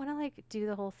 I don't want to like do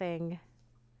the whole thing.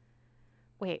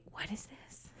 Wait, what is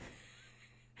this?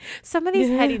 Some of these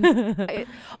headings,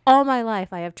 all my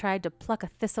life I have tried to pluck a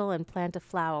thistle and plant a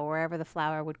flower wherever the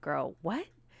flower would grow. What?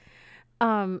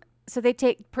 So they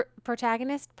take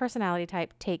protagonist personality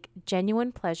type take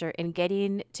genuine pleasure in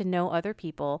getting to know other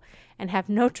people and have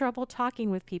no trouble talking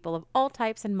with people of all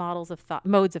types and modes of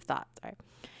thought. Sorry.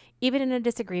 Even in a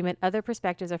disagreement, other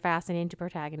perspectives are fascinating to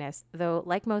protagonists, though,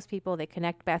 like most people, they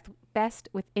connect best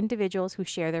with individuals who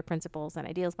share their principles and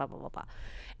ideals, blah, blah, blah, blah.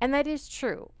 And that is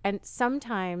true. And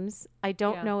sometimes, I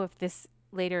don't know if this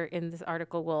later in this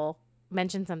article will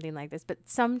mention something like this, but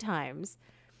sometimes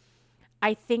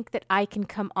I think that I can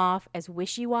come off as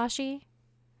wishy-washy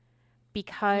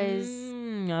because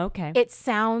Okay. it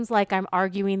sounds like I'm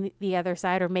arguing the other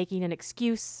side or making an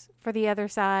excuse for the other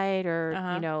side or,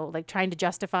 you know, like trying to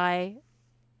justify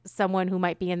someone who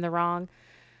might be in the wrong.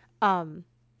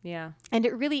 Yeah. And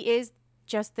it really is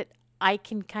just that I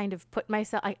can kind of put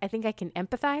myself, I think I can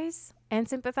empathize and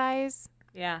sympathize.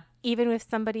 Yeah. Even with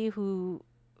somebody who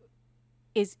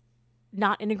is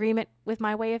not in agreement with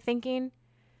my way of thinking.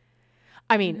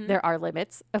 I mean, there are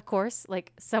limits, of course.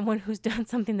 Like someone who's done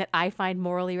something that I find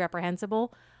morally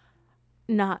reprehensible,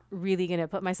 not really going to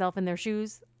put myself in their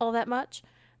shoes all that much.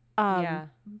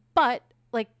 But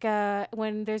like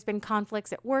when there's been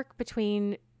conflicts at work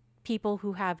between people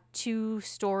who have two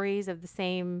stories of the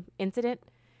same incident,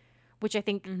 which I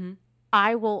think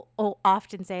I will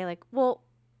often say like, well,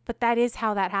 but that is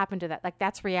how that happened to that. Like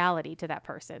that's reality to that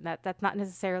person. That's not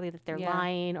necessarily that they're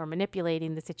lying or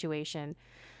manipulating the situation.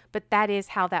 But that is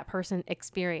how that person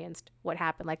experienced what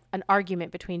happened, like an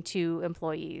argument between two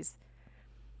employees,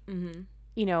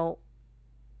 you know,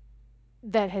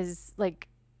 that has like,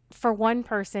 for one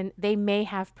person, they may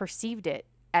have perceived it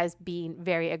as being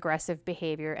very aggressive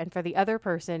behavior. And for the other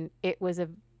person, it was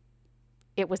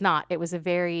not. It was a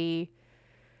very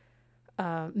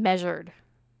measured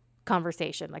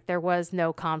conversation. Like there was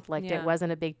no conflict. It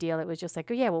wasn't a big deal. It was just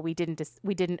like, oh yeah, well, we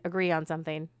didn't agree on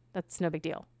something. That's no big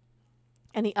deal.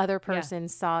 And the other person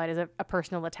saw it as a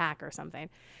personal attack or something.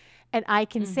 And I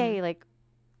can say like,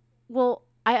 well,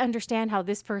 I understand how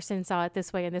this person saw it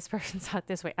this way and this person saw it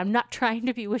this way. I'm not trying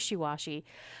to be wishy-washy.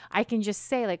 I can just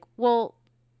say like, well,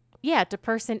 yeah, to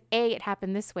person A, it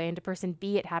happened this way. And to person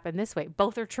B, it happened this way.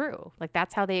 Both are true. Like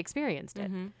that's how they experienced it.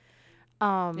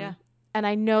 And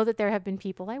I know that there have been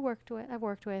people I've worked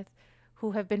with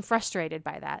who have been frustrated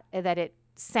by that it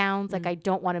sounds like I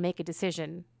don't want to make a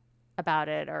decision about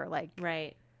it or like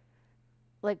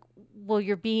like, well,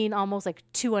 you're being almost like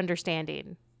too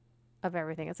understanding of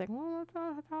everything. It's like, well,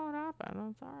 that's how it happened.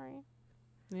 I'm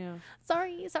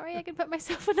sorry. Sorry, I can put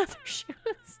myself in other shoes.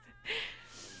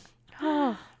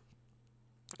 Oh.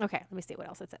 Okay, let me see what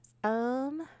else it says.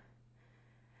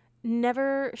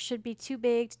 Never should be too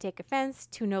big to take offense,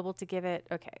 too noble to give it.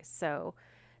 Okay, so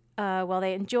while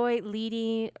they enjoy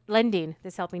lending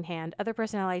this helping hand, other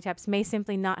personality types may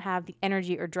simply not have the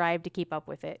energy or drive to keep up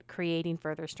with it, creating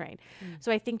further strain.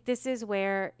 So I think this is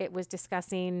where it was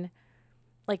discussing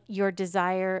like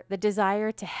the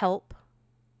desire to help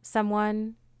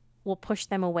someone will push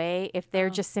them away if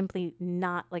they're just simply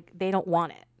not like, they don't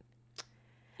want it.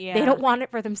 Yeah. They don't want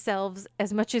it for themselves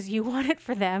as much as you want it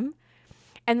for them.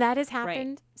 And that has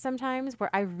happened sometimes where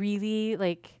I really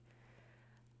like,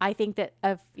 I think that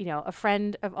a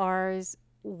friend of ours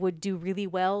would do really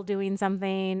well doing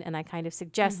something and I kind of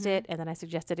suggest it and then I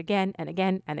suggest it again and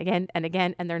again and again and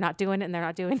again and they're not doing it and they're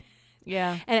not doing it.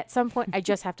 Yeah. And at some point I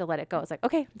just have to let it go. It's like,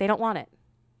 okay, they don't want it.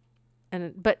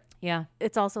 But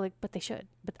it's also like, but they should.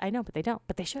 But I know, but they don't.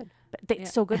 But they should. But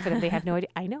it's so good for them. They have no idea.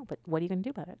 I know, but what are you going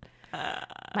to do about it?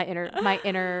 My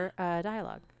inner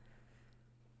dialogue.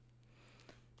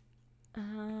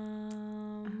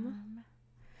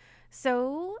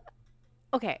 So,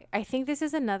 okay, I think this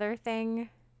is another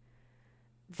thing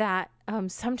that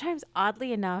sometimes,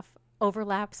 oddly enough,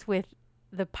 overlaps with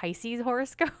the Pisces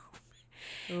horoscope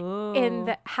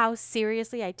in how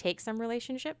seriously I take some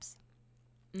relationships.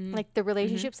 Like the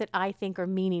relationships that I think are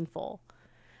meaningful.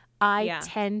 I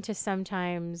tend to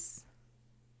sometimes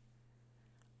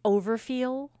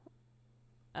overfeel.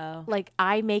 Like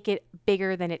I make it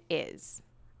bigger than it is.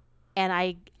 And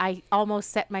I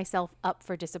almost set myself up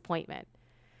for disappointment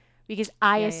because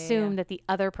I assume that the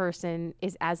other person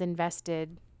is as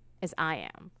invested as I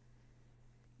am.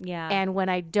 Yeah. And when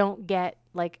I don't get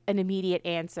like an immediate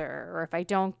answer or if I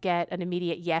don't get an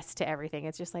immediate yes to everything,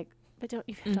 it's just like, but don't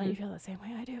you feel the same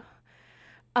way I do?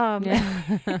 And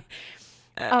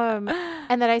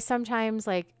that I sometimes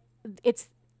like, it's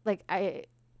like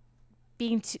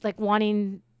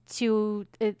wanting too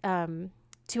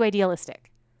idealistic.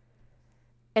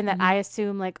 And that I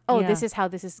assume like, this is how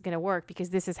this is going to work because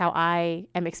this is how I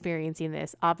am experiencing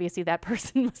this. Obviously, that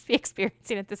person must be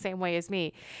experiencing it the same way as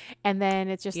me. And then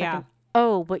it's just like,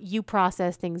 but you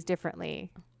process things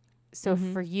differently. So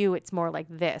for you, it's more like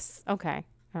this. Okay.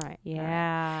 All right. All right.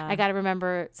 Yeah. I got to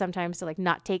remember sometimes to like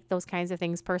not take those kinds of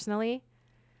things personally.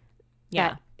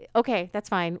 Yeah. Okay, that's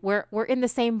fine. We're in the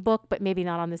same book, but maybe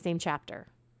not on the same chapter.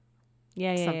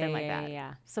 Yeah. Something like that.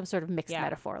 Yeah. Some sort of mixed Yeah.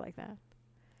 metaphor like that.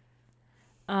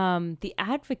 The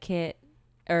advocate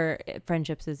or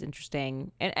friendships is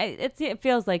interesting, and it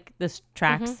feels like this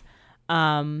tracks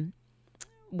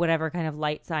whatever kind of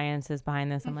light science is behind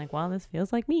this. I'm like, well, this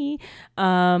feels like me.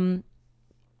 So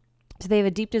they have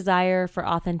a deep desire for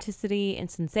authenticity and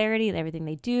sincerity in everything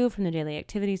they do, from their daily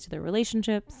activities to their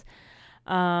relationships.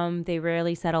 They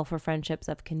rarely settle for friendships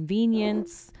of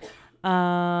convenience.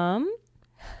 Sorry.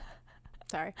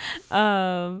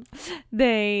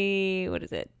 They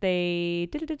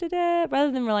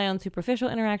rather than rely on superficial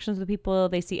interactions with people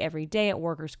they see every day at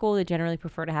work or school, they generally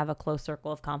prefer to have a close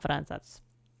circle of confidence. That's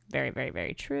very, very,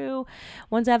 very true.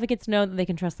 Once advocates know that they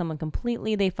can trust someone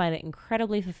completely, they find it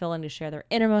incredibly fulfilling to share their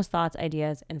innermost thoughts,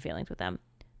 ideas, and feelings with them.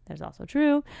 That's also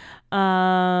true.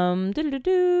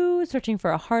 Searching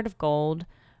for a heart of gold.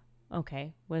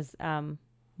 Okay. Was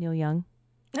Neil Young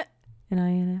an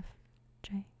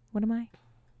INFJ? What am I?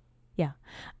 Yeah.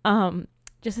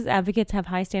 Just as advocates have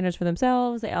high standards for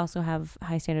themselves, they also have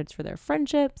high standards for their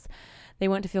friendships. They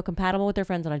want to feel compatible with their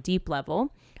friends on a deep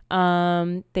level.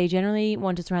 They generally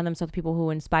want to surround themselves with people who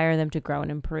inspire them to grow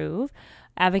and improve.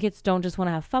 Advocates don't just want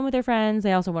to have fun with their friends.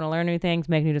 They also want to learn new things,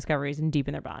 make new discoveries, and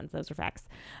deepen their bonds. Those are facts.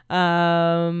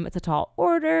 It's a tall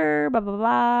order, blah, blah,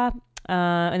 blah.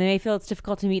 And they may feel it's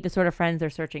difficult to meet the sort of friends they're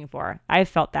searching for. I've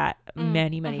felt that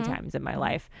many times in my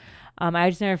life. I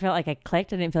just never felt like I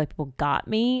clicked. I didn't feel like people got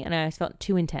me, and I just felt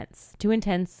too intense. Too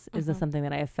intense is something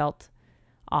that I have felt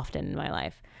often in my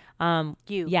life. Me,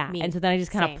 and so then I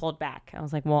just kind of pulled back. I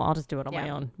was like, well, I'll just do it on my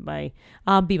own.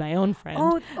 I'll be my own friend.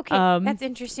 Oh, okay. That's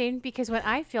interesting, because when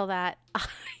I feel that,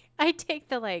 I take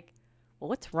the like, well,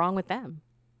 what's wrong with them?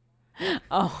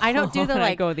 Oh, I don't do the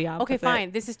like, go the opposite. okay,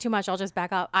 fine, this is too much, I'll just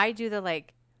back up. I do the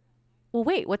like, well,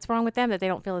 wait, what's wrong with them that they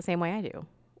don't feel the same way I do?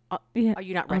 Are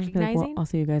you not recognizing? Like, well, I'll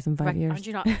see you guys in 5 years. Aren't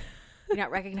you not? You're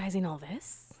not recognizing all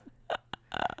this?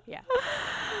 Yeah.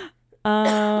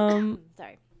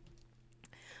 Sorry.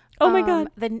 Oh my God.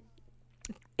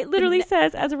 It literally the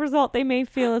says, as a result, they may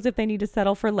feel as if they need to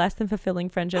settle for less than fulfilling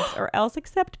friendships or else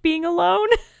accept being alone.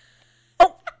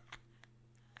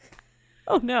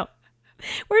 Oh no.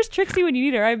 Where's Trixie when you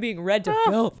need her? I'm being read to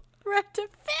filth. Read to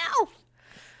filth.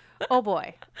 Oh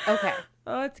boy. Okay.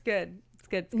 Oh, it's good. It's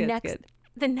good. It's good. Next, it's good.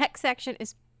 The next section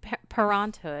is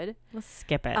parenthood. Let's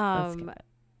skip it.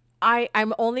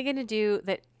 I'm only going to do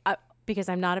that because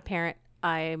I'm not a parent.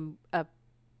 I'm a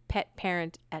pet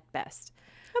parent at best.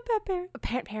 A pet parent. A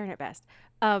pet parent at best.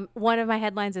 One of my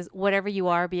headlines is "Whatever you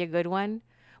are, be a good one,"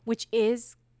 which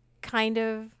is kind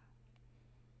of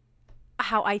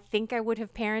how I think I would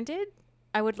have parented.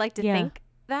 I would like to think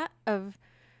that, of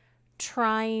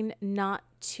trying not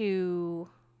to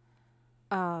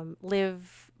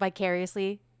live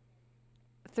vicariously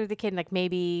through the kid, like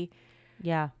maybe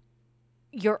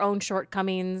your own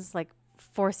shortcomings, like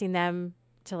forcing them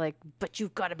to like, but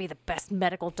you've got to be the best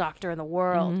medical doctor in the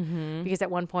world, because at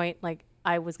one point, like,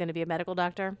 I was going to be a medical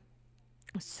doctor.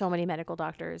 So many medical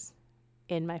doctors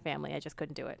in my family, I just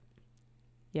couldn't do it.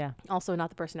 Also not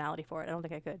the personality for it. I don't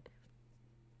think I could.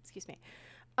 Excuse me.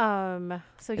 So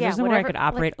Is there somewhere I could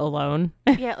operate alone?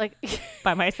 Yeah, like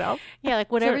by myself. Yeah,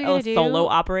 like whatever you're gonna do. Solo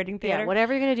operating theater. Yeah,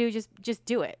 whatever you're gonna do, just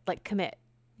do it. Like commit.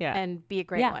 Yeah. And be a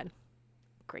great one.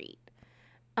 Great.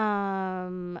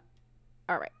 All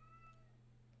right.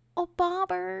 Oh,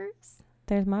 bobbers.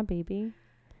 There's my baby.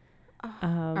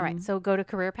 All right. So go to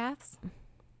career paths.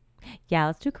 Yeah,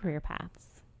 let's do career paths.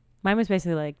 Mine was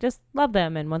basically like, just love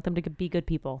them and want them to be good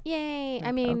people. Yay. Like,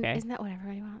 I mean, isn't that what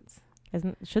everybody wants?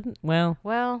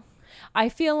 Well, I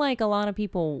feel like a lot of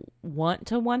people want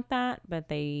that, but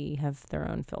they have their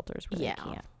own filters where they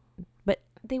can't. But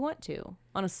they want to.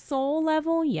 On a soul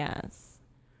level, yes.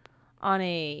 On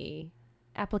a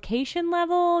application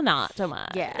level, not so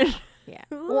much. Yeah. Yeah.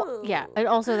 Well, yeah. And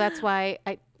also that's why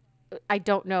I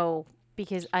don't know,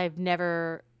 because I've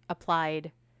never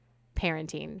applied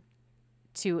parenting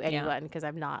to anyone, because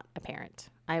I'm not a parent.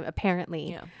 I'm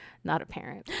apparently not a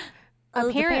parent.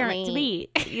 Apparently to be,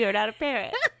 you're not a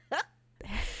parent.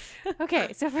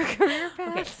 Okay, so for career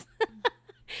paths,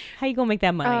 how you gonna make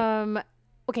that money?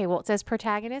 Okay, well, it says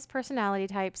protagonist personality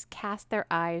types cast their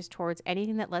eyes towards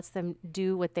anything that lets them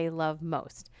do what they love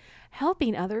most,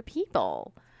 helping other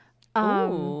people.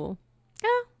 Ooh.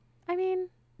 Yeah, I mean,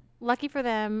 lucky for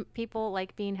them, people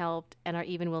like being helped and are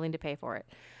even willing to pay for it,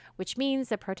 which means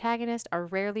the protagonists are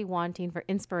rarely wanting for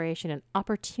inspiration and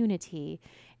opportunity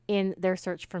in their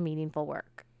search for meaningful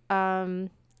work.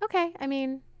 Okay. I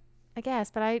mean, I guess,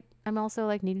 but I'm also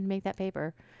like needing to make that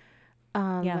paper.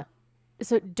 Yeah.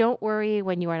 So don't worry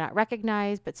when you are not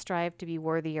recognized, but strive to be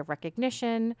worthy of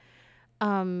recognition.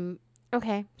 Um,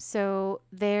 okay. So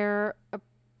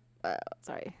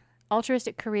sorry.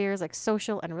 Altruistic careers like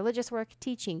social and religious work,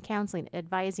 teaching, counseling,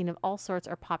 advising of all sorts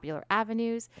are popular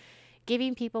avenues,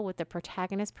 giving people with the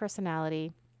protagonist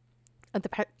personality,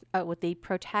 with the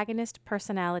protagonist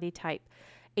personality type,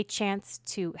 a chance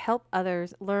to help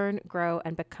others learn, grow,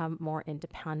 and become more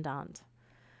independent.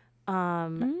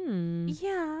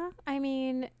 Yeah, I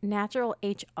mean, natural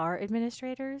HR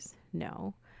administrators,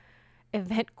 no.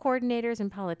 Event coordinators and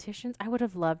politicians, I would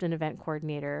have loved an event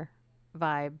coordinator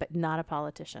vibe, but not a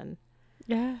politician.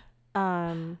 Yeah.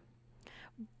 Um,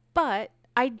 but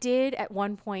I did at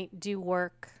one point do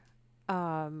work.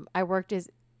 I worked as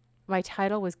my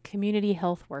title was community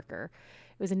health worker.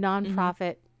 It was a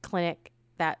nonprofit clinic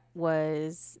that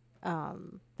was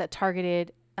that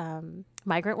targeted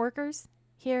migrant workers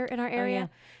here in our area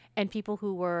and people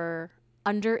who were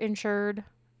underinsured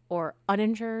or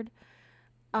uninsured.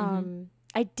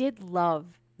 I did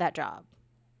love that job.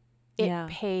 It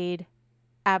paid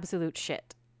absolute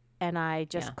shit, and I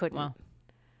just couldn't.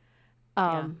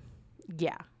 Well,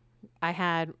 Yeah. I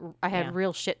had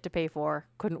real shit to pay for.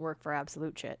 Couldn't work for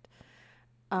absolute shit.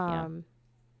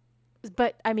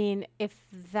 But I mean, if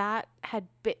that had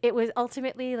been, it was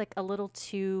ultimately like a little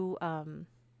too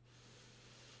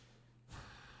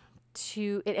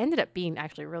it ended up being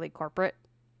actually really corporate,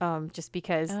 just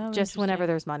because just whenever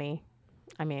there's money.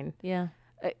 I mean,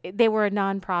 they were a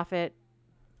nonprofit,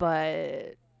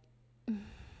 but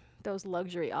those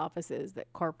luxury offices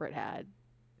that corporate had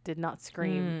did not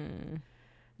scream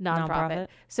nonprofit.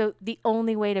 So the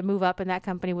only way to move up in that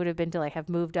company would have been to like have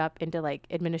moved up into like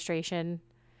administration,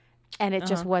 and it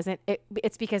just wasn't.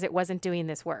 It's because it wasn't doing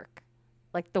this work.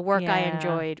 Like the work I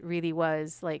enjoyed really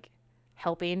was like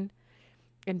helping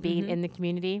and being in the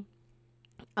community.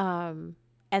 And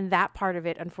that part of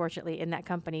it, unfortunately, in that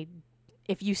company,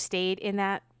 if you stayed in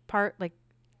that part, like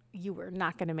you were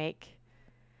not going to make.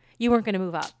 You weren't going to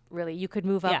move up, really. You could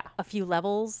move up a few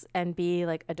levels and be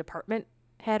like a department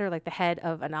head or like the head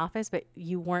of an office, but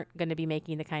you weren't going to be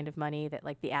making the kind of money that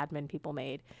like the admin people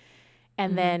made.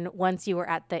 And then once you were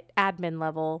at the admin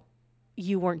level,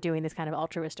 you weren't doing this kind of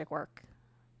altruistic work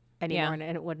anymore, and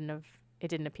it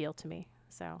didn't appeal to me.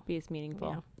 So be as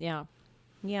meaningful. Yeah.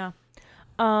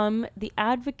 The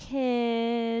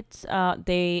Advocate,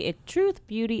 truth,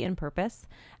 beauty, and purpose.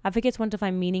 Advocates want to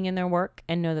find meaning in their work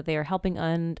and know that they are helping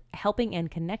and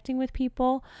connecting with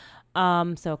people.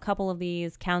 So a couple of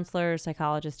these: counselors,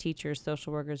 psychologists, teachers,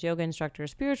 social workers, yoga instructors,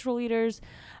 spiritual leaders.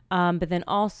 But then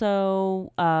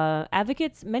also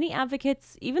advocates. Many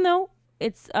advocates, even though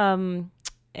it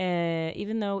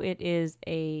is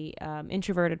a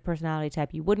introverted personality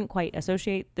type, you wouldn't quite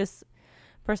associate this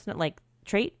person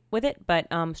trait with it, but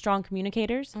strong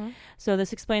communicators. So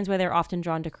this explains why they're often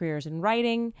drawn to careers in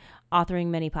writing, authoring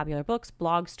many popular books,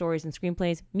 blogs, stories, and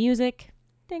screenplays. Music,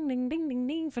 ding, ding, ding, ding,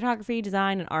 ding. Photography,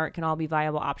 design, and art can all be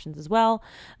viable options as well,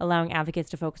 allowing advocates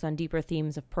to focus on deeper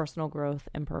themes of personal growth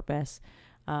and purpose.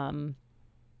 That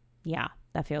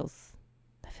feels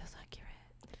accurate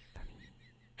for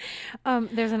me.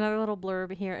 There's another little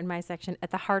blurb here in my section.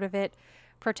 At the heart of it,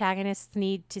 protagonists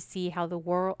need to see how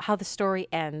the story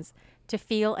ends, to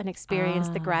feel and experience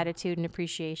the gratitude and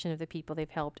appreciation of the people they've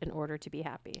helped in order to be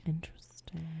happy.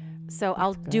 Interesting. So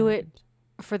I'll do it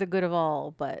for the good of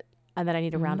all, and then I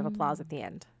need a round of applause at the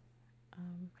end.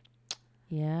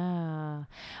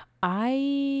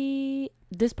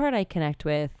 This part I connect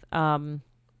with.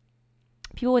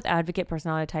 People with advocate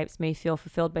personality types may feel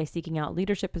fulfilled by seeking out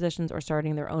leadership positions or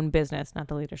starting their own business, not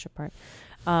the leadership part.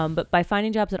 But by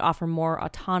finding jobs that offer more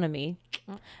autonomy,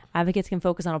 advocates can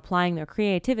focus on applying their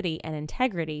creativity and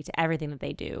integrity to everything that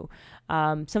they do.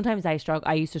 Sometimes I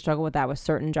used to struggle with that with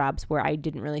certain jobs where I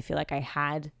didn't really feel like I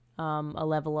had a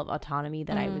level of autonomy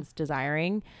that I was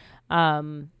desiring.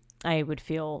 I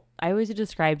always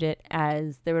described it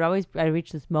as I'd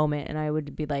reach this moment and I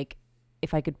would be like,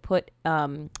 if I could put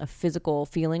a physical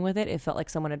feeling with it, it felt like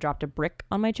someone had dropped a brick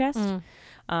on my chest.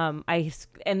 I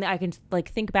can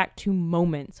think back to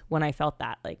moments when I felt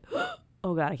that, like,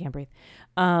 oh God, I can't breathe.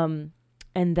 And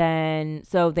then,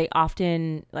 so they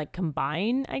often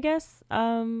combine, I guess,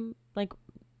 certain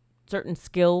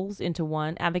skills into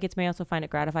one. Advocates may also find it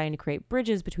gratifying to create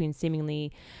bridges between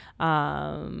seemingly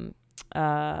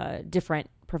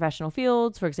different professional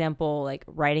fields, for example, like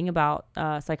writing about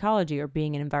psychology or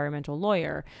being an environmental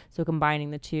lawyer. So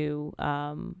combining the two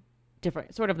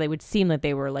different sort of, they would seem like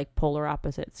they were like polar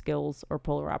opposite skills or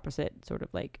polar opposite sort of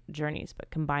like journeys, but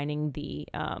combining the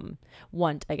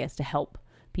want, I guess, to help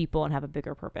people and have a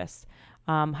bigger purpose.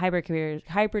 Hybrid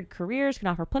careers can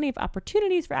offer plenty of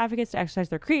opportunities for advocates to exercise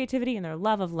their creativity and their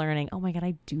love of learning. Oh my God,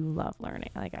 I do love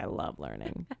learning. Like, I love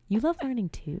learning. You love learning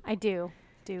too. I do.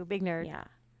 Big nerd. Yeah.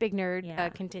 Big nerd Yeah.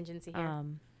 contingency here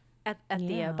at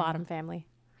yeah. the bottom family.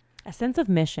 A sense of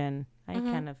mission. I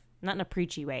kind of, not in a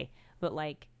preachy way, but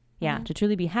like, to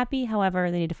truly be happy.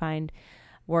 However, they need to find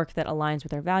work that aligns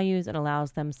with their values and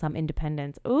allows them some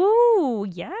independence. Ooh,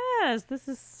 yes. This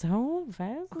is so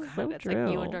so That's true.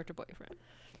 like you and Dr. Boyfriend.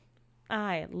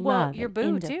 I love your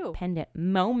boo too. independent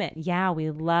moment. Yeah,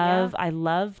 I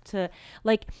love to,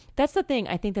 like, that's the thing.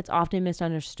 I think that's often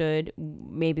misunderstood,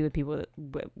 maybe with people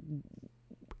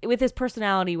with his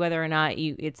personality, whether or not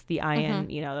it's the IN,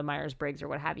 the Myers Briggs or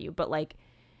what have you. But like,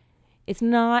 it's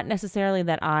not necessarily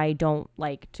that I don't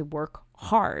like to work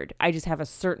hard. I just have a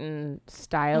certain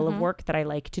style of work that I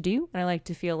like to do, and I like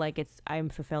to feel like I'm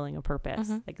fulfilling a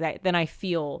purpose like that. Then I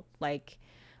feel like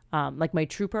my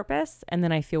true purpose, and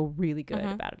then I feel really good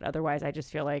about it. Otherwise, I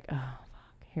just feel like, oh,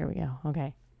 fuck, here we go.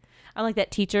 Okay. I'm like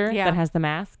that teacher that has the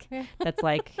mask. That's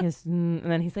like his, and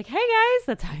then he's like, "Hey guys,"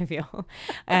 that's how I feel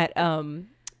at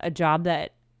a job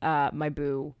that my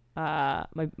boo,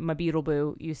 my beetle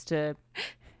boo used to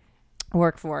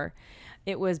work for.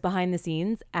 It was behind the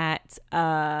scenes at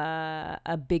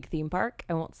a big theme park.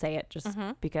 I won't say it just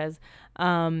because.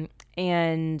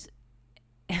 And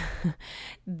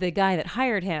the guy that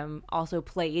hired him also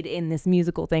played in this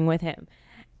musical thing with him.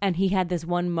 And he had this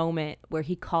one moment where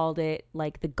he called it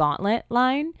like the gauntlet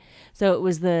line. So it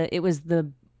was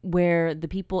the where the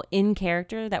people in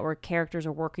character that were characters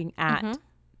or working at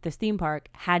this theme park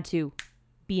had to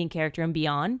be in character and be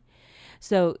on.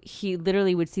 So he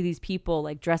literally would see these people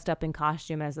like dressed up in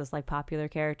costume as this like popular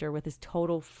character with this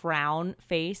total frown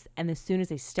face. And as soon as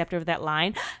they stepped over that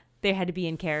line, they had to be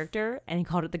in character, and he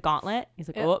called it the gauntlet. He's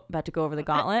like, oh, about to go over the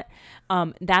gauntlet.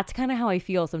 That's kind of how I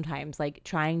feel sometimes, like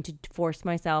trying to force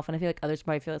myself. And I feel like others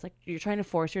probably feel it's like you're trying to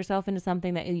force yourself into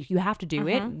something that you have to do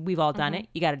it. We've all done it.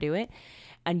 You got to do it.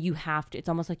 And you have to, it's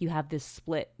almost like you have this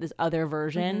split, this other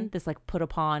version, this like put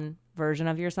upon version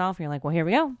of yourself. And you're like, well, here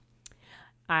we go.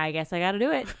 I guess I got to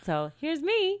do it. So here's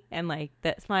me. And like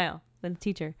that smile, the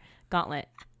teacher, gauntlet.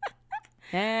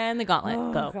 And the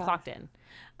gauntlet, God. clocked in.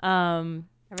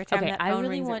 Every time that phone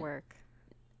rings at work.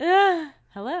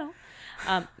 Hello.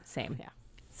 Same. Yeah.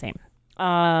 Same.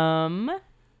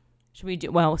 Should we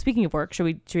do, well, speaking of work,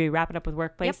 should we wrap it up with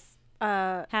workplace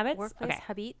habits? Workplace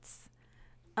habits.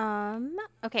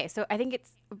 Okay, so I think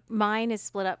mine is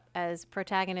split up as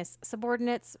protagonist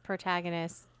subordinates,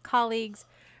 protagonist colleagues,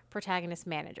 protagonist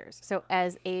managers. So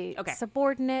as a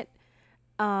subordinate,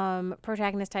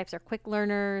 protagonist types are quick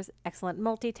learners, excellent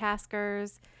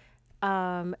multitaskers.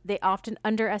 They often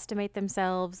underestimate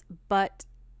themselves, but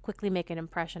quickly make an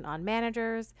impression on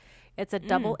managers. It's a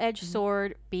double-edged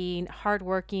sword, being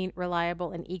hardworking,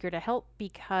 reliable, and eager to help,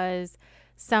 because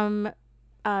some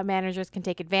managers can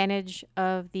take advantage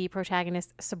of the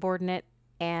protagonist subordinate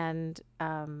and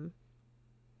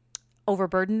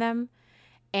overburden them,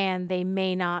 and they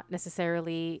may not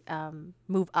necessarily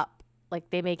move up.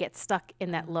 Like they may get stuck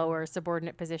in that lower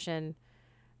subordinate position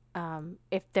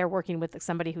if they're working with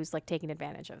somebody who's like taking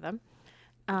advantage of them.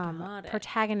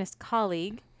 Protagonist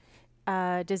colleague,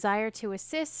 desire to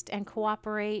assist and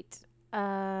cooperate,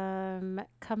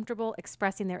 comfortable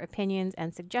expressing their opinions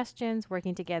and suggestions,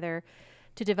 working together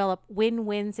to develop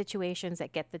win-win situations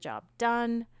that get the job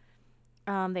done.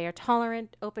 They are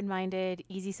tolerant, open-minded,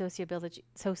 easy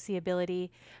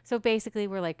sociability. So basically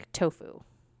we're like tofu.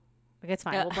 Like it's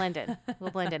fine. We'll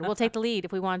blend in. We'll take the lead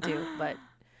if we want to, but.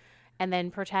 And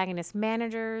then protagonist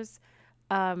managers,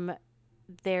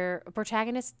 their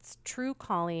protagonists' true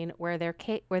calling, where their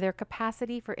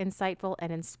capacity for insightful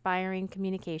and inspiring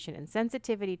communication and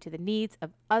sensitivity to the needs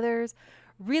of others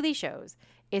really shows,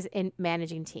 is in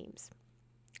managing teams.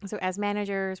 So as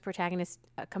managers, protagonists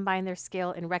combine their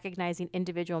skill in recognizing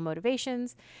individual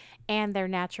motivations and their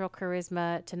natural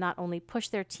charisma to not only push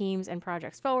their teams and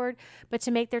projects forward, but to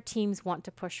make their teams want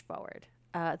to push forward.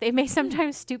 They may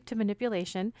sometimes stoop to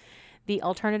manipulation, the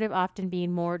alternative often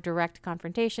being more direct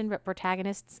confrontation, but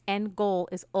protagonists' end goal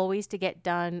is always to get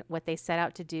done what they set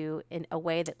out to do in a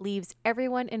way that leaves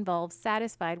everyone involved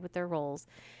satisfied with their roles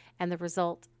and the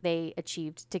result they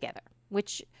achieved together,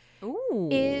 which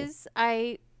is,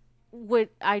 I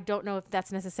don't know if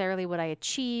that's necessarily what I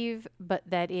achieve, but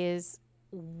that is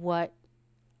the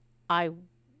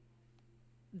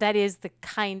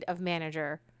kind of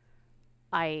manager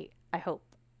I hope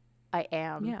I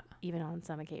am, even on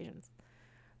some occasions.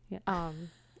 Yeah.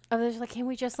 There's like, can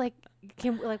we just like,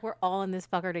 we're all in this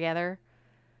fucker together?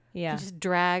 Yeah. And just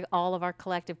drag all of our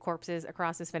collective corpses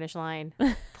across this finish line,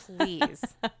 please.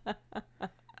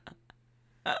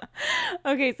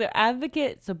 Okay, so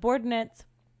advocate subordinates.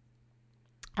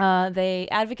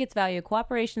 Advocates value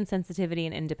cooperation, sensitivity,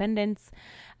 and independence.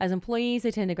 As employees,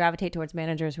 they tend to gravitate towards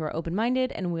managers who are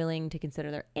open-minded and willing to consider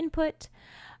their input.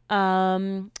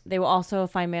 They will also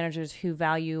find managers whose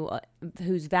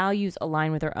values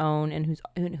align with their own, and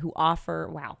who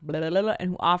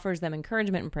offers them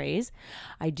encouragement and praise.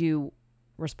 I do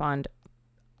respond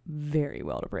very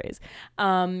well to praise,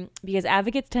 because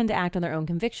advocates tend to act on their own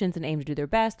convictions and aim to do their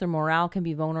best. Their morale can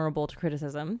be vulnerable to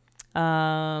criticism,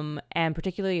 and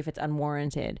particularly if it's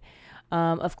unwarranted.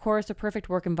 Of course, a perfect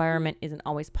work environment isn't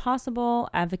always possible.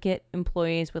 Advocate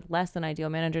employees with less than ideal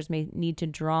managers may need to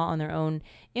draw on their own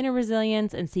inner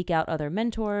resilience and seek out other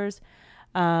mentors.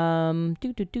 The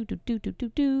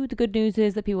good news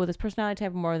is that people with this personality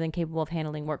type are more than capable of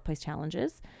handling workplace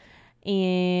challenges.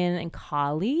 And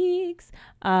colleagues,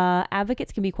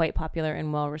 advocates can be quite popular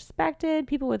and well respected.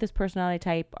 People with this personality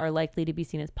type are likely to be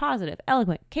seen as positive,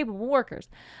 eloquent, capable workers.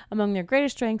 Among their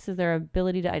greatest strengths is their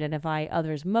ability to identify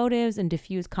others' motives and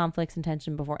diffuse conflicts and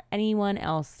tension before anyone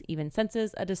else even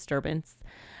senses a disturbance.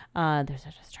 There's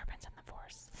a disturbance in the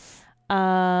force.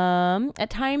 At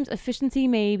times, efficiency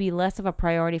may be less of a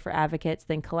priority for advocates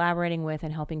than collaborating with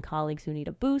and helping colleagues who need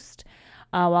a boost.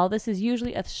 While this is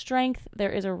usually a strength,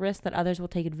 there is a risk that others will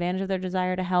take advantage of their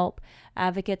desire to help.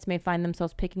 Advocates may find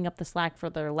themselves picking up the slack for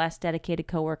their less dedicated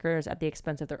coworkers at the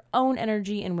expense of their own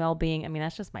energy and well-being. I mean,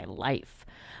 that's just my life.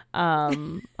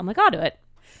 I'm like, I'll do it.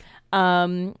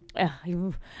 I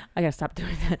gotta stop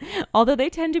doing that. Although they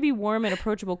tend to be warm and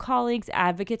approachable colleagues,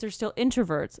 advocates are still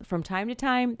introverts. From time to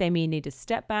time, they may need to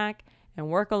step back and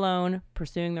work alone,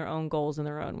 pursuing their own goals in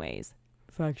their own ways.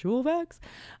 Factual facts.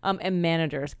 And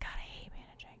managers, God, I hate managing.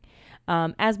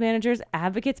 As managers,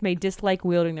 advocates may dislike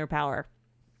wielding their power.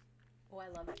 Oh, I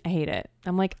love it. I hate it.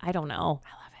 I'm like, I don't know.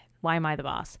 I love it. Why am I the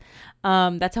boss?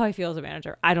 That's how I feel as a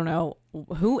manager. I don't know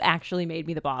who actually made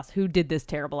me the boss. Who did this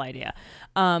terrible idea?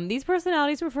 These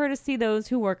personalities prefer to see those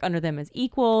who work under them as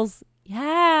equals.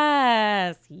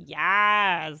 Yes.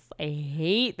 I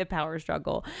hate the power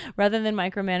struggle. Rather than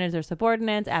micromanage their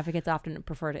subordinates, advocates often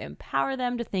prefer to empower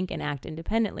them to think and act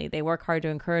independently. They work hard to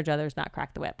encourage others, not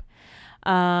crack the whip.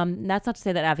 That's not to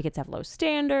say that advocates have low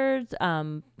standards,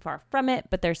 far from it,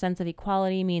 but their sense of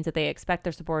equality means that they expect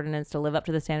their subordinates to live up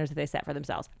to the standards that they set for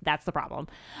themselves. That's the problem.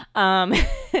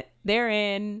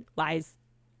 Therein lies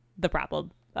the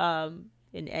problem,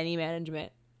 in any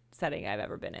management setting I've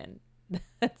ever been in.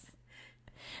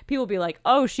 People be like,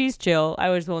 oh, she's chill.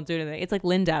 I just won't do anything. It's like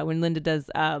Linda when Linda does,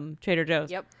 Trader Joe's.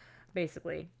 Yep.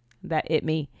 Basically that it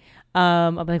me.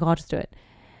 I'm like, oh, I'll just do it.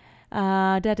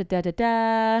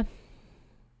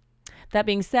 That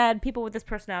being said, people with this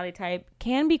personality type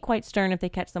can be quite stern if they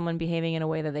catch someone behaving in a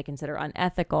way that they consider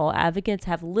unethical. Advocates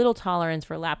have little tolerance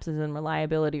for lapses in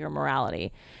reliability or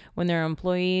morality. When their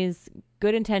employees'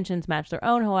 good intentions match their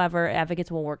own, however,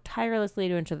 advocates will work tirelessly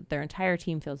to ensure that their entire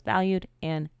team feels valued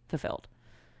and fulfilled.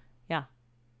 Yeah.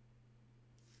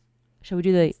 Shall we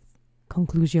do the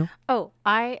conclusion? Oh,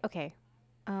 okay.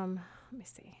 Let me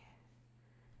see.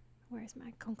 Where's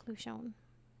my conclusion?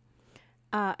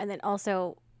 And then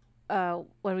also,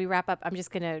 when we wrap up, I'm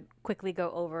just going to quickly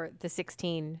go over the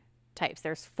 16 types.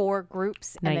 There's 4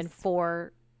 groups and then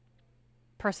 4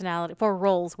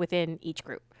 roles within each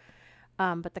group.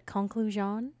 But the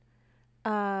conclusion,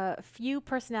 few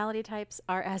personality types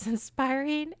are as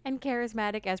inspiring and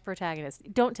charismatic as protagonists.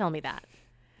 Don't tell me that.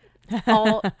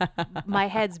 All my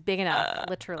head's big enough,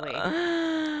 literally.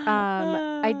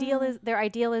 Their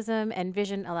idealism and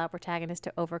vision allow protagonists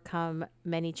to overcome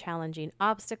many challenging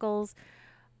obstacles.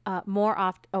 More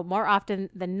often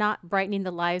than not, brightening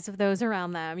the lives of those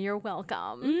around them. You're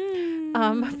welcome.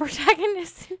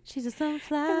 Protagonists, She's a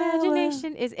sunflower.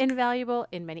 imagination is invaluable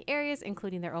in many areas,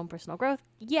 including their own personal growth.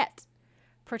 Yet,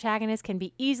 protagonists can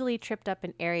be easily tripped up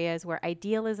in areas where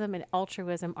idealism and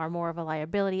altruism are more of a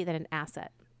liability than an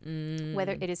asset.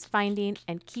 Whether it is finding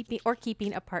and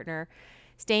keeping a partner,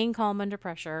 staying calm under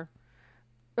pressure,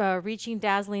 reaching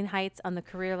dazzling heights on the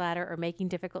career ladder, or making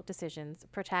difficult decisions,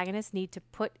 protagonists need to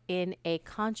put in a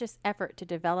conscious effort to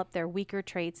develop their weaker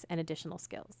traits and additional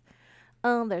skills.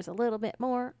 There's a little bit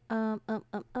more,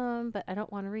 but I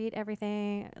don't want to read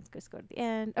everything. Let's just go to the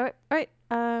end. All right.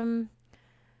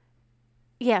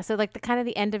 Yeah. So like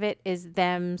the end of it is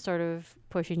them sort of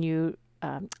pushing you.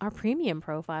 Our premium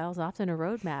profile is often a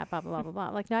roadmap. Blah blah blah blah blah.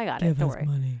 Like, no, I got it. Don't worry.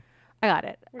 Money. I got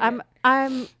it. I'm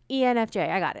ENFJ.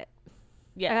 I got it.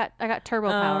 Yeah. I got turbo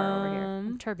power over here.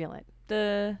 I'm turbulent.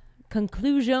 the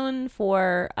conclusion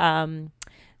for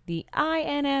the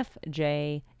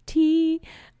INFJT.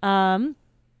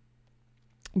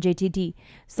 JTT.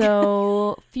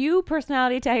 So few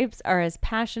personality types are as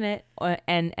passionate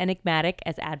and enigmatic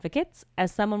as advocates.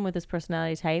 As someone with this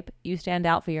personality type, you stand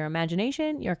out for your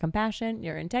imagination, your compassion,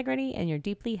 your integrity, and your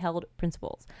deeply held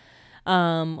principles.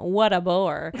 What a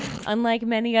bore. Unlike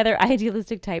many other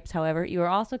idealistic types, however, you are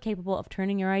also capable of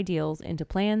turning your ideals into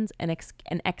plans and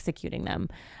executing them.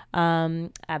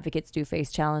 Advocates do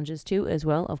face challenges too, as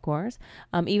well, of course.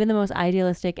 Even the most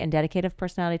idealistic and dedicated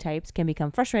personality types can become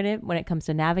frustrated when it comes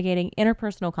to navigating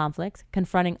interpersonal conflicts,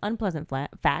 confronting unpleasant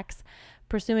facts,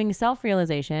 pursuing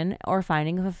self-realization, or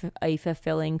finding a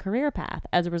fulfilling career path.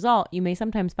 As a result, you may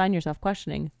sometimes find yourself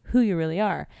questioning who you really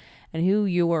are and who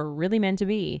you were really meant to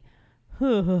be.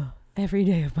 Every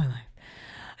day of my life.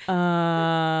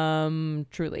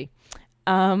 Truly.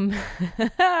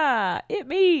 It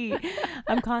me.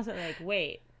 I'm constantly like,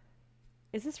 wait,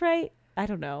 is this right? I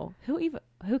don't know.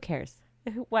 Who cares?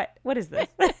 What is this?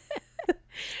 Am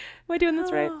I doing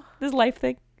this right? This life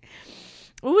thing.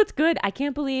 Oh, it's good. I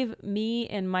can't believe me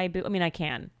and my I mean, I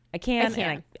can. And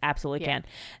I absolutely can.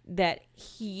 That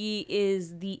he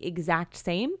is the exact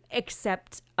same,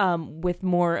 except with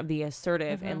more of the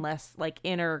assertive and less like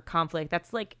inner conflict. That's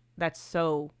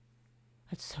so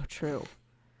true.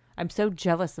 I'm so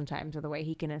jealous sometimes of the way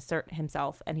he can assert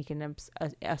himself and he can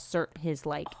assert his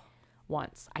like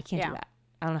wants. I can't do that.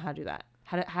 I don't know how to do that.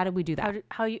 How do we do that?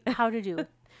 How to do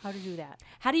that?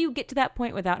 How do you get to that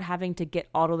point without having to get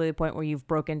all to the point where you've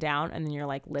broken down and then you're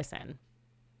like, listen,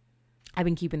 I've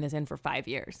been keeping this in for 5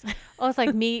 years. Oh, it's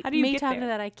like me How do you me get talking there?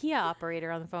 to that IKEA operator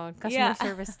on the phone, customer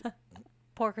service,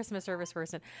 poor customer service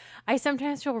person. I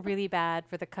sometimes feel really bad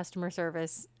for the customer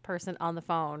service person on the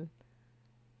phone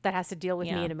that has to deal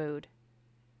with me in a mood.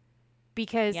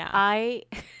 Because I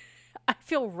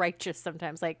feel righteous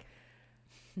sometimes. Like,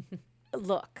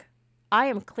 look, I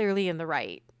am clearly in the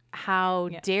right. How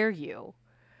dare you?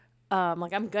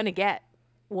 Like, I'm going to get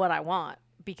what I want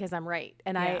because I'm right.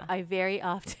 And I very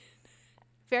often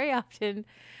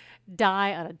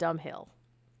die on a dumb hill.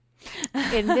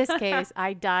 In this case,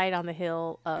 I died on the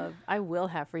hill of I will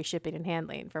have free shipping and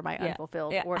handling for my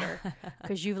unfulfilled order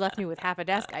because you've left me with half a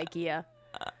desk, IKEA.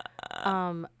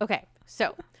 Okay,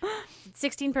 so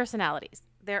 16 personalities.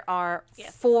 There are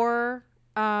 4.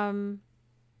 I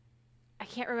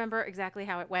can't remember exactly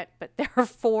how it went, but there are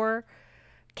 4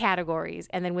 categories,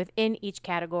 and then within each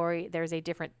category, there's a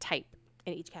different type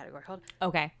in each category. Hold on.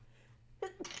 Okay.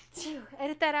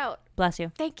 Edit that out. Bless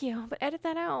you. Thank you, but edit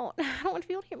that out. I don't want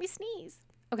people to hear me sneeze.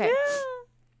 Okay.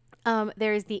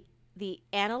 There is the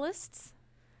analysts,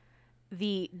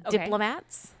 the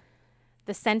diplomats,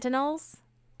 the sentinels,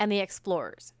 and the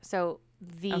explorers. So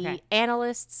the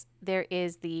analysts, there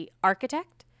is the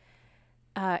architect,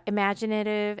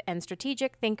 imaginative and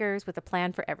strategic thinkers with a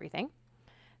plan for everything.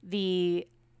 The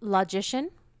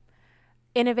logician,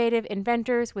 innovative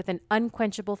inventors with an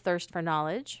unquenchable thirst for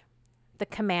knowledge. The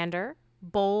commander,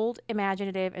 bold,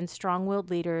 imaginative, and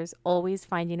strong-willed leaders always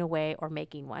finding a way or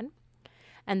making one.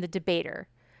 And the debater,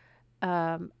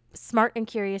 smart and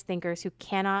curious thinkers who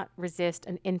cannot resist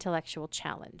an intellectual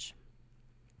challenge.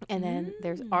 And then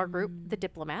there's our group, the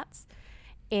diplomats.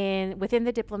 Within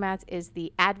the diplomats is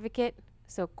the advocate,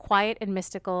 so quiet and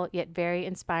mystical, yet very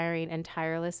inspiring and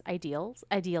tireless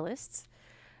idealists.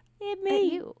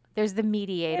 You. There's the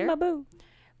mediator, my boo.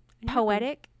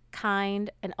 poetic, kind,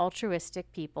 and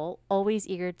altruistic people, always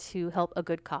eager to help a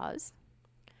good cause.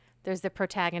 There's the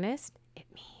protagonist,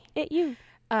 You.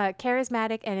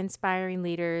 Charismatic and inspiring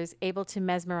leaders, able to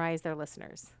mesmerize their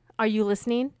listeners. Are you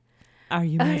listening? Are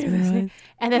you listening?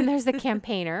 And then there's the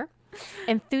campaigner,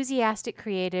 enthusiastic,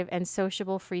 creative, and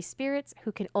sociable free spirits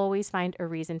who can always find a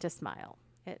reason to smile.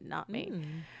 Not me.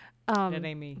 That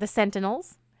ain't me. The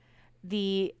sentinels,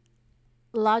 the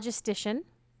logistician,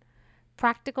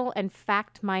 practical and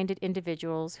fact-minded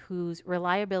individuals whose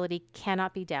reliability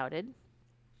cannot be doubted.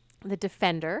 The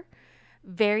defender,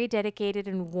 very dedicated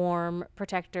and warm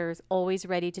protectors, always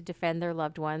ready to defend their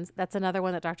loved ones. That's another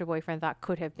one that Dr. Boyfriend thought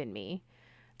could have been me.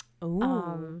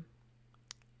 Ooh.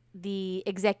 The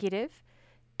executive,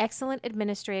 excellent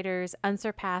administrators,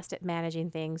 unsurpassed at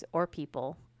managing things or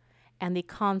people. And the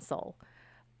consul,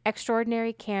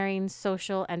 extraordinary, caring,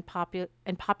 social, and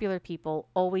popular people,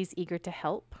 always eager to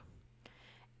help.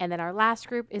 And then our last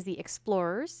group is the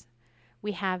explorers.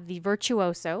 We have the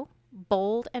virtuoso,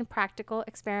 bold and practical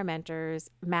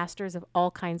experimenters, masters of all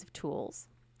kinds of tools.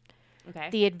 Okay.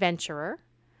 The adventurer,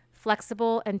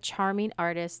 flexible and charming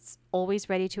artists, always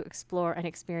ready to explore and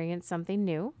experience something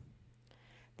new.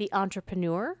 The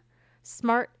entrepreneur,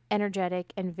 smart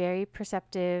energetic, and very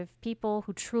perceptive people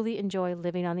who truly enjoy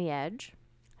living on the edge.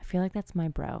 I feel like that's my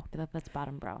bro. That's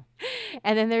bottom bro.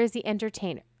 And then there's the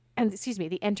entertainer. And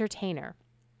the entertainer.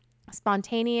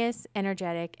 Spontaneous,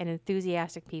 energetic, and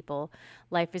enthusiastic people.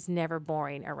 Life is never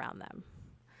boring around them.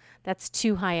 That's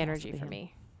too high energy for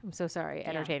me. I'm so sorry,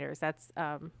 entertainers. That's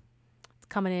it's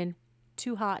coming in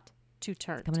too hot, too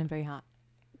turned. Coming in very hot.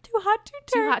 Too hot, too turned.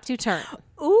 Too hot, too turned.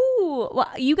 Ooh, well,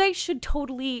 you guys should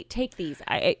totally take these,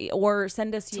 or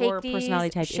send us your personality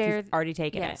type if you've already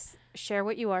taken it. Share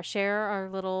what you are. Share our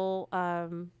little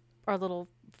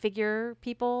figure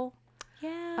people.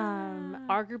 Yeah.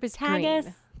 Our group is Tag green. us.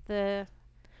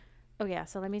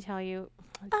 So let me tell you.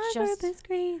 Our group is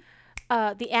green.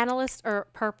 The analysts are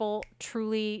purple.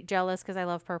 Truly jealous because I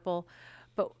love purple,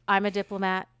 but I'm a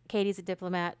diplomat. Katie's a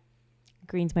diplomat.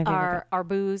 Green's my favorite. Our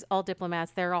booze, all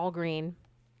diplomats. They're all green.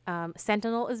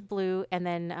 Sentinel is blue, and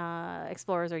then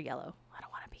explorers are yellow. I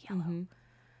don't want to be yellow. Mm-hmm.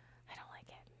 I don't like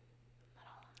it.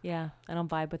 Yeah, I don't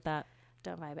vibe with that.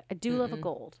 Don't vibe it. I do love a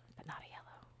gold, but not a yellow.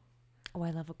 Oh,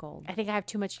 I love a gold. I think I have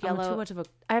too much yellow.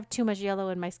 I have too much yellow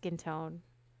in my skin tone,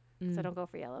 so I don't go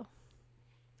for yellow.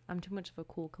 I'm too much of a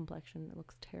cool complexion. It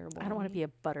looks terrible. I don't want to be a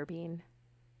butterbean.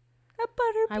 A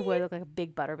butterbean. I would look like a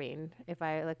big butterbean if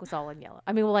I was all in yellow.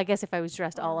 I mean, well, I guess if I was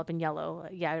dressed all up in yellow,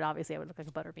 I would look like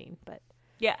a butterbean. But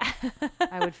yeah,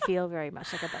 I would feel very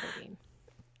much like a butterbean.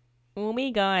 Oh my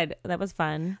god, that was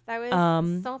fun. That was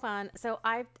so fun. So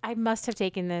I must have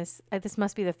taken this. This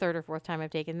must be the third or fourth time I've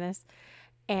taken this,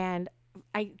 and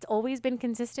it's always been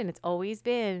consistent. It's always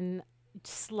been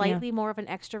slightly more of an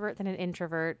extrovert than an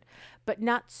introvert, but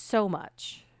not so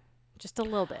much, just a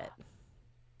little bit.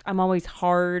 I'm always the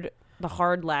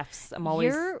hard lefts.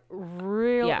 You're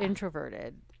real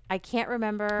introverted. I can't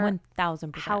remember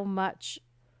 1,000% how much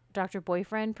Dr.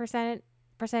 Boyfriend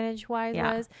percentage wise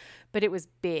was, but it was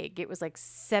big. It was like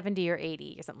 70 or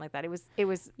 80 or something like that. It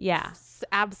was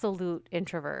absolute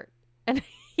introvert, and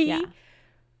he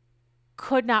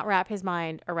could not wrap his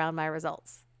mind around my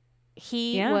results.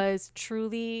 He was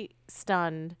truly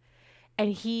stunned,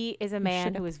 and he is a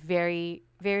man who is very,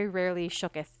 very rarely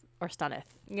shooketh or stunneth.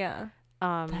 Yeah.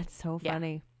 That's so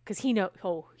funny. Because he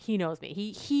knows me.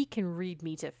 He can read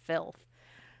me to filth.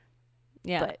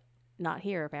 Yeah. But not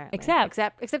here apparently.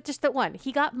 Except just that one.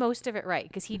 He got most of it right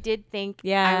because he did think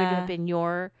I would have been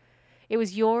it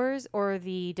was yours or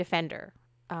the defender.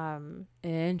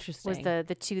 Interesting. Was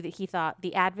the two that he thought,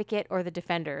 the advocate or the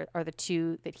defender are the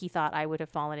two that he thought I would have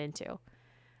fallen into.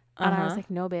 And I was like,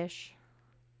 no, bish.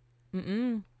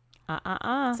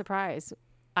 Surprise.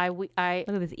 I look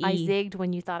at this E. I zigged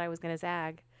when you thought I was going to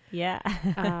zag. Yeah.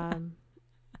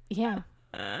 Yeah.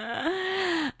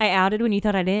 I outed when you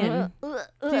thought I didn't.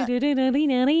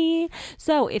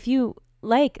 So if you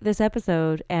like this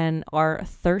episode and are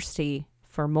thirsty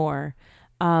for more,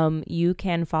 you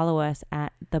can follow us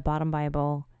at The Bottom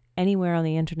Bible anywhere on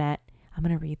the internet. I'm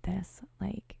going to read this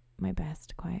like my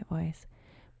best quiet voice.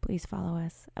 Please follow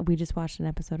us. We just watched an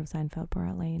episode of Seinfeld,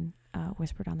 Borough Lane,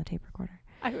 whispered on the tape recorder.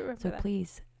 I remember so that.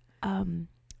 Please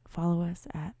follow us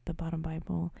at The Bottom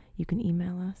Bible. You can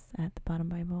email us at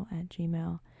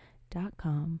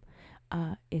thebottombible@gmail.com.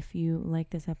 If you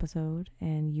like this episode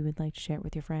and you would like to share it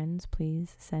with your friends,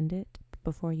 please send it.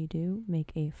 Before you do,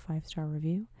 make a 5-star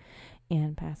review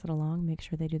and pass it along. Make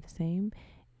sure they do the same.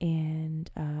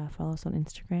 And follow us on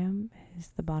Instagram. It's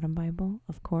The Bottom Bible,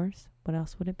 of course. What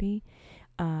else would it be?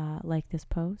 Like this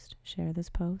post, share this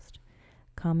post,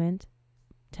 comment,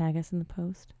 tag us in the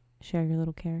post, share your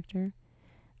little character.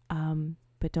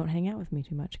 But don't hang out with me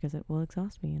too much because it will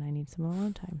exhaust me and I need some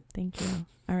alone time. Thank you.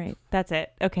 All right. That's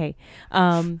it. Okay.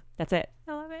 That's it.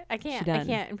 I love it. I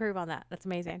can't improve on that. That's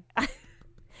amazing.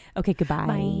 Okay. Goodbye.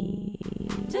 Bye.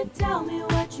 To tell me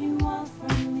what you want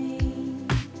from me.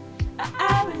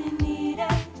 I really need